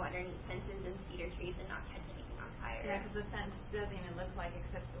it would go underneath fences and cedar trees and not catch anything on fire. Yeah, because the fence doesn't even look like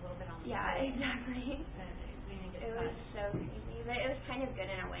except a little bit on the Yeah, side. exactly. It was so crazy. But it was kind of good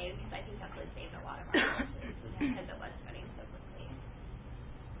in a way because I think that would save a lot of our houses because it was spreading so quickly.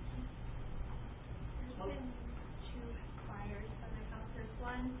 There's been 2 fires by my house. There's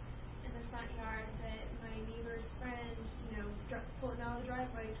one in the front yard that my neighbor's friend, pulling out of the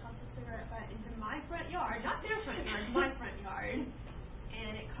driveway, tossed a cigarette butt into my front yard, not their front yard, my front yard.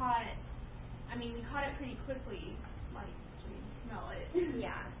 And it caught, we caught it pretty quickly, like, we smell it.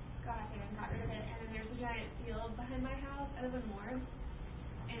 Yeah. Got out there and got rid of it. And then there's a giant field behind my house. I live in Moore.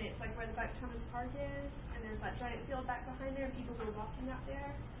 And it's like where the Buck Thomas Park is. And there's that giant field back behind there. People were walking out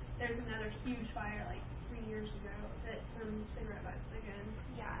there. There's another huge fire like 3 years ago that from cigarette butts again.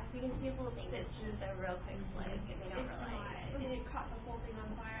 Yeah, because people think it's just a real quick flame and they don't realize. And it caught the whole thing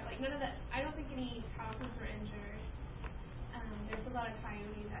on fire. Like none of that. I don't think any houses were injured. There's a lot of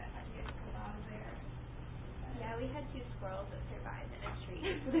coyotes that had to get pulled out of there. Yeah, we had 2 squirrels that survived in a tree.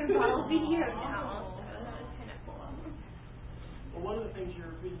 So they're all video now. So that was kind of cool. Well, one of the things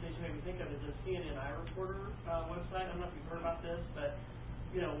your presentation made me think of is the CNN iReporter website. I don't know if you've heard about this, but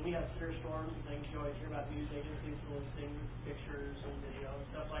when we have severe storms and things, you always hear about news agencies releasing pictures and video and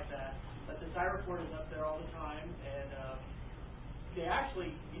stuff like that. But this iReport is up there all the time, and they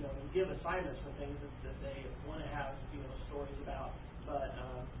actually, give assignments for things that they want to have, stories about. But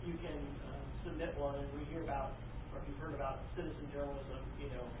you can submit one, and we hear about, or if you've heard about citizen journalism,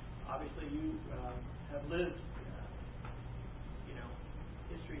 obviously you have lived,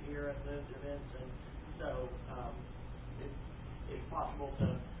 history here and lived events, and so it's possible to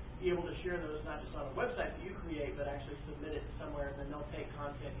be able to share those not just on a website that you create, but actually submit it somewhere, and then they'll take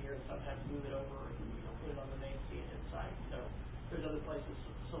content here and sometimes move it over and put it on the main CNN site. So there's other places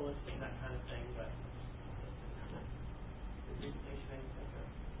soliciting that kind of thing, but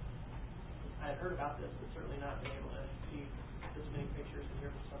I had heard about this, but certainly not being able to see this many pictures and hear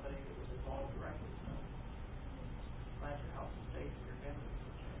from somebody that was involved directly. So glad your house is safe and your family is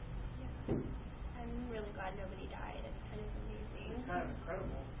okay. Yeah. I'm really glad nobody died. It's kind of amazing. It's kind of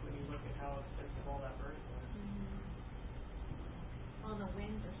incredible when you look at how extensive all that burning was. Well, the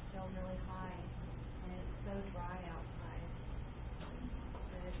winds are still really high, and it's so dry outside.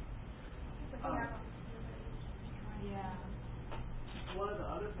 Yeah. One of the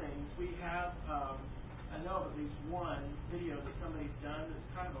other things we have, I know of at least one video that somebody's done that's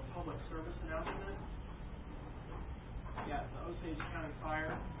kind of a public service announcement. Yeah, the Osage County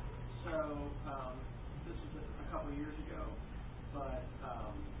Fire. So this was a couple of years ago, but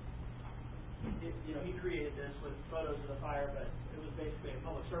he created this with photos of the fire, but it was basically a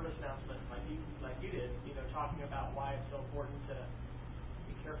public service announcement, like you did, talking about why it's so important to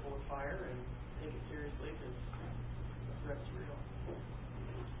be careful with fire and take it seriously because the threat's real.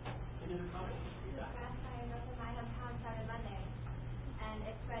 Any other comments? The grass fire north of my hometown started Monday, and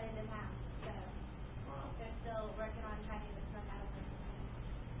it spread into town. So they're still working on trying to get the smoke out of it.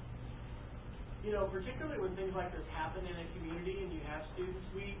 Particularly when things like this happen in a community and you have students,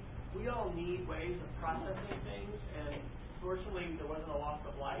 we all need ways of processing things, and fortunately there wasn't a loss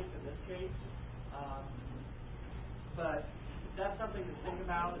of life in this case. But that's something to think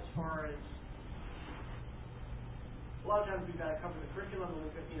about as far as a lot of times we've got to cover the curriculum, and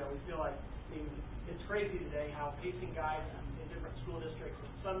we feel like it's crazy today how pacing guides in different school districts.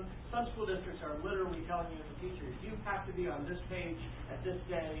 Some school districts are literally telling you as a teacher, you have to be on this page at this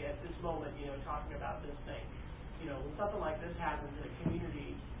day at this moment, talking about this thing. When something like this happens in a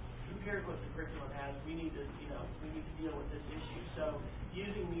community, who cares what the curriculum has? We need to deal with this issue. So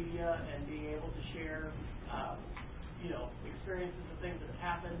using media and being able to share, experiences of things that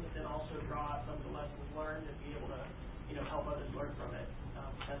have happened, but then also draw out some of the lessons learned and be able to, help others learn from it.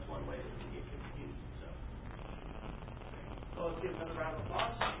 That's one way that the media can be used. So let's give another round of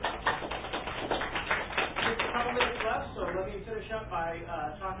applause. Just a couple minutes left, so let me finish up by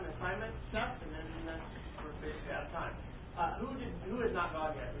talking assignment stuff, and then we're basically out of time. Who has not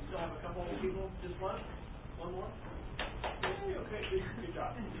gone yet? We still have a couple of people. Just one? One more? Okay, good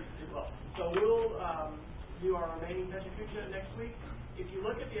job. Did well. So we'll do our remaining Pechacucha next week. If you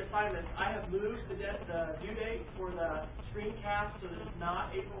look at the assignments, I have moved the due date for the screencast so that it's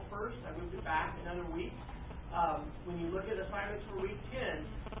not April 1st. I moved it back another week. When you look at assignments for week 10,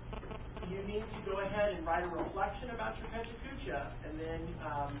 you need to go ahead and write a reflection about your Pechacucha, and then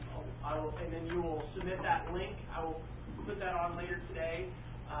you will submit that link. I will put that on later today,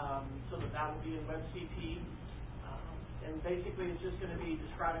 so that will be in WebCP. And basically, it's just going to be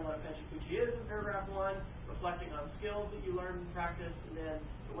describing what a Pechacucha is in paragraph 1, reflecting on skills that you learned in practice, and then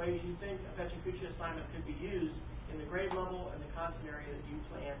the ways you think a Pechacucha assignment could be used in the grade level and the content area that you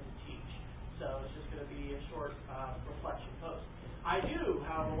plan to teach. So it's just going to be a short reflection post. I do,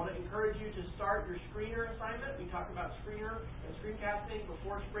 however, want to encourage you to start your screener assignment. We talked about screener and screencasting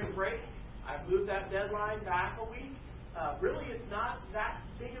before spring break. I've moved that deadline back a week. Really, it's not that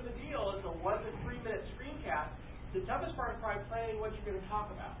big of a deal. It's a 1 to 3 minute screencast. The toughest part is probably planning what you're going to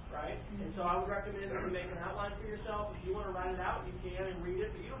talk about, right? And so I would recommend that you make an outline for yourself. If you want to write it out, you can and read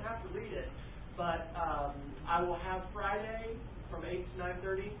it, but you don't have to read it. But I will have Friday from 8 to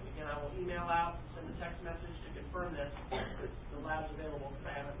 9:30. Again, I will email out, send a text message to confirm this. The lab's available because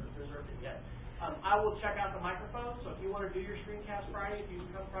I haven't reserved it yet. I will check out the microphone, so if you want to do your screencast Friday, if you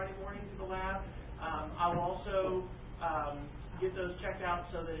can come Friday morning to the lab, I will also get those checked out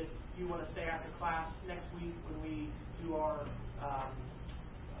so that if you want to stay after class next week when we do our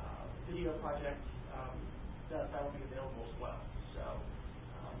video project, that will be available as well. So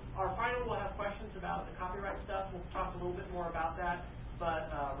our final will have questions about the copyright stuff. We'll talk a little bit more about that.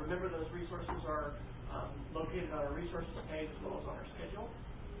 But remember, those resources are located on our resources page as well as on our schedule.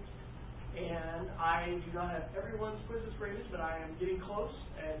 And I do not have everyone's quizzes graded, but I am getting close.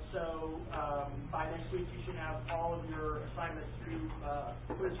 And so by next week, you should have all of your assignments through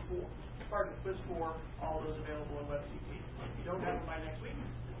quiz 4, all those available in WebCP. If you don't have them by next week,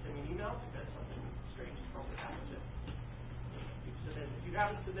 send me an email because something strange is probably happened. If you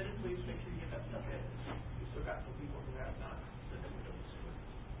haven't submitted, please make sure you get that stuff in. We've still got some people who have not submitted those.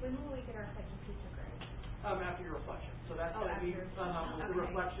 When will we get our Pechacucha grade? After your reflection. So that's going to be with the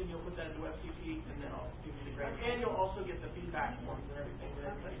reflection. You'll put that into FCP, and then I'll give you the grade. Okay. And you'll also get the feedback forms and everything that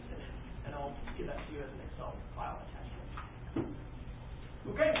everybody sent in, and I'll give that to you as an Excel file attachment.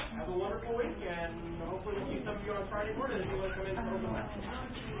 Okay. Have a wonderful week, and hopefully we'll see some of you on Friday morning if you want to come in and open lab.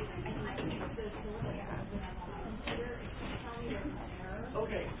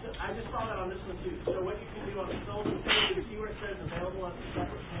 Okay, so I just saw that on this one too. So what you can do on the syllabus page is see where it says available as a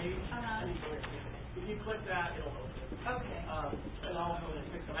separate page. If you click that, it'll open it. Okay. And I'll go and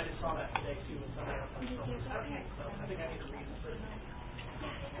fix it. I just saw that today too when somebody else on the syllabus. Okay. So I think I need to read it first.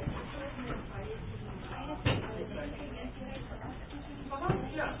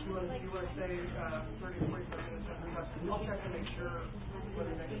 Yeah. You want to say 30 or 45 minutes after class? I'll check to make sure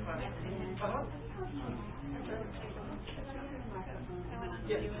whether next class.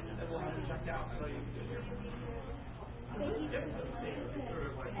 Yes, and we'll have it checked out so you can do it. Yep.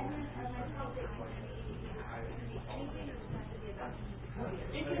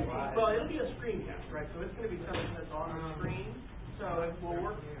 Well, it'll be a screencast, right? So it's going to be something that's on the screen. So it will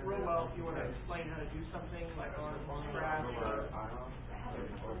work real well if you want to explain how to do something like on Scratch or.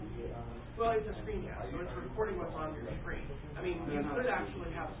 Well, it's a screencast, so it's recording what's on your screen. I mean, you could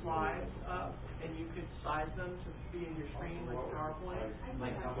actually have slides up, and you could size them to be in your screen like PowerPoint.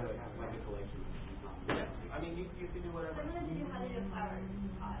 Like a collection. Yeah, I mean, you can do whatever. Similar to how to do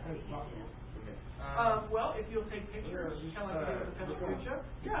flowers. Well, if you'll take pictures, kind of like you do with the pencil picture,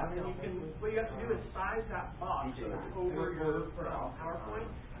 yeah, and you can. What you have to do is size that box over your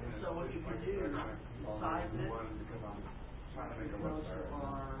PowerPoint. And so what you can do, size it. Most of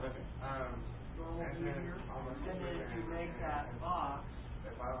our normal view here, and then if you make that box,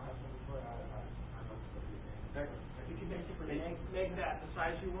 you can basically make that the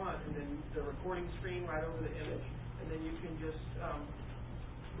size you want, and then the recording screen right over the image, and then you can just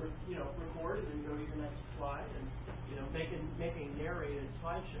record and then go to your next slide, and make a narrated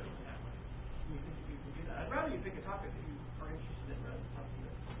slideshow in that way. You can do that. I'd rather you pick a topic that you are interested in rather than something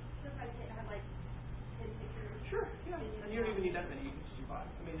that. So if I have like 10 pictures. Sure, yeah. And you don't even need that many. You can just do 5.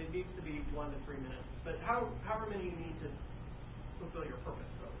 I mean, it needs to be 1 to 3 minutes. But however many you need to fulfill your purpose.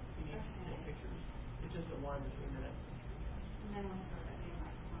 So you need to take pictures. It's just a 1 to 3 minutes. And then we'll have the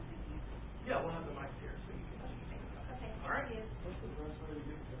microphone. Yeah, we'll have the mic here so you can just take it. Okay, all right. thank you. What's the best way to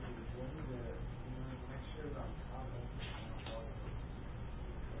do it? Make sure that I'm commenting.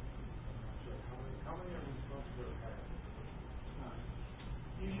 How many are we supposed to have?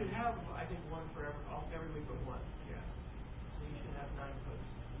 You should have, I think, 1 for every week but 1. Yeah. So you should have 9 posts.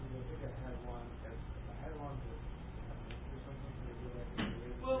 I think I had one. I had one or something.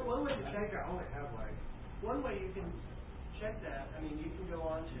 Well, one way to I check. think I only have like. One way you can check that. I mean, you can go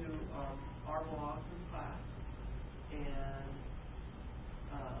on to our blog for the class, and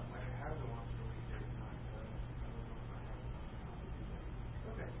I have the one for week 9, but I don't know if I have one.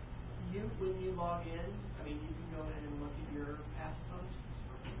 okay. When you log in, I mean, you can go in and look at your past posts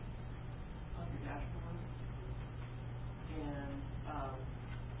on your dashboard, and I'll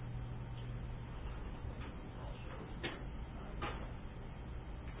show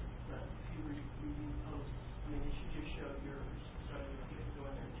the review posts. I mean, it should just show yours, so you can go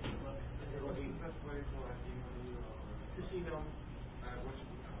in there and take a look. And it'll be What's the best way to email you? Just email.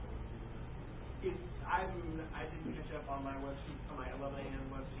 I didn't catch up on my website, on my 11 a.m.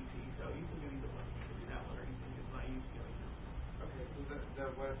 WebCT, so you can do either one. You can do that one, or you can use my email. Okay, so the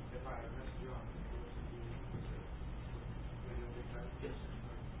web, if I message you on yes.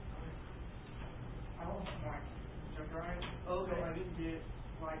 I lost my jump drive. Okay. So I didn't get,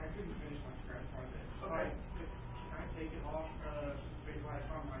 I couldn't finish my Scratch project. Okay. Can I take it off, basically I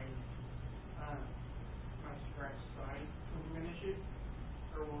found my Scratch site to finish it?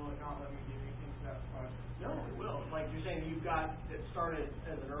 Or will it not let me do anything to that project? No, it will. Like you're saying, you've got it started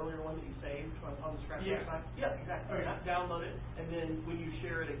as an earlier one that you saved on the Scratch website? Yeah, exactly. Okay. Download it, and then when you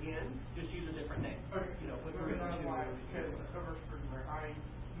share it again, just use a different name. Okay. Put Because the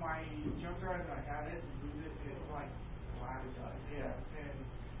my jump drive that I had it and use it, it's like flat. Yeah.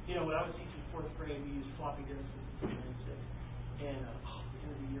 And when I was teaching 4th grade, we used floppy disks and at the end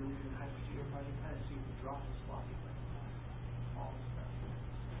of the year, we did a high procedure project, kind of see if we dropped this floppy, all this stuff.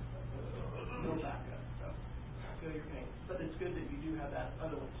 No backup, so feel your pain. But it's good that you do have that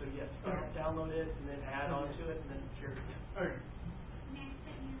other one. So yes, download it and then add on to it and then share it again. okay.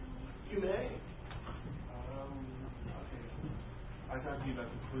 You may. Okay. I talked to you about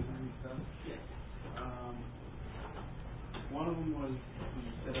the quizzes and stuff. Yes. One of them was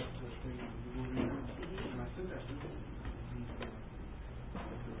you set up the thing on Google Reader, and I sent that to him.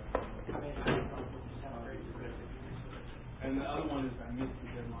 And the other one is I missed the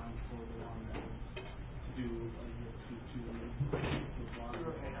deadline for the one that was to do a year to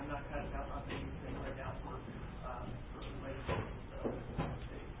okay, I'm not cutting out anything right now for later. So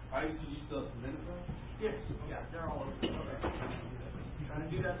did you still submit it though? yes, yeah, they're all over. Okay. Trying to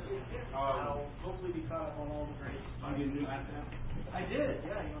do that soon. I'll hopefully be caught up on all the grades. You get a new iPad? I did,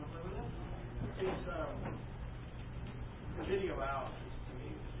 yeah. You want to play with it? It's the video out is to me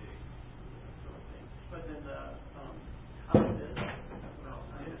the big sort of thing. But then the I like this. Well,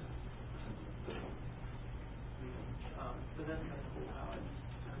 I guess. But that's kind of cool how it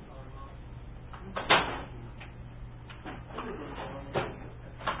turns on and off.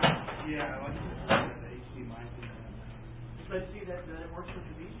 Yeah, I like the HDMI thing. But see that it works with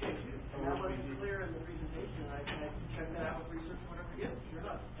the VGA too. And that wasn't clear in the presentation. I can check that out with research whatever it is. Sure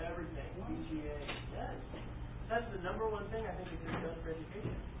enough, everything VGA. Yes. That's the number one thing I think it does for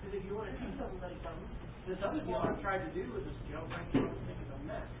education. Because if you want to do something like something, this other deal I've tried to do with this jailbreak thing is a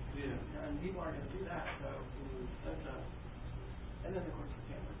mess. Yeah. And people aren't going to do that. So that's and then of course the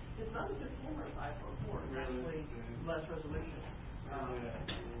camera. It's not as good camera as iPhone 4. It's actually less resolution. Let's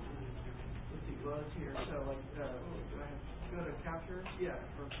see, well, it's here. So, like, do I have to go to capture? Yeah,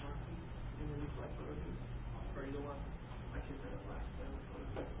 for and then just like photo booth, or either one. I can set up last time with photo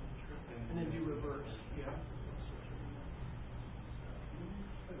booth. And then do reverse. Yeah.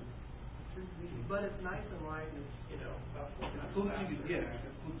 But it's nice and light, and it's, you know, about 4 times Cool that faster. you could,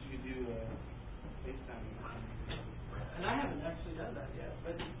 it's cool that you could do FaceTime. And I haven't actually done that yet.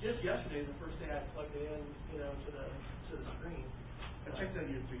 But just yesterday, the first day I plugged it in, you know, to the screen. I checked out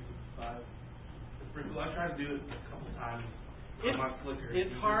your 365. It's pretty cool. I tried to do it a couple times on my clicker.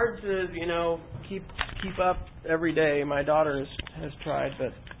 It's hard to, you know, keep up every day. My daughter has tried,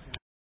 but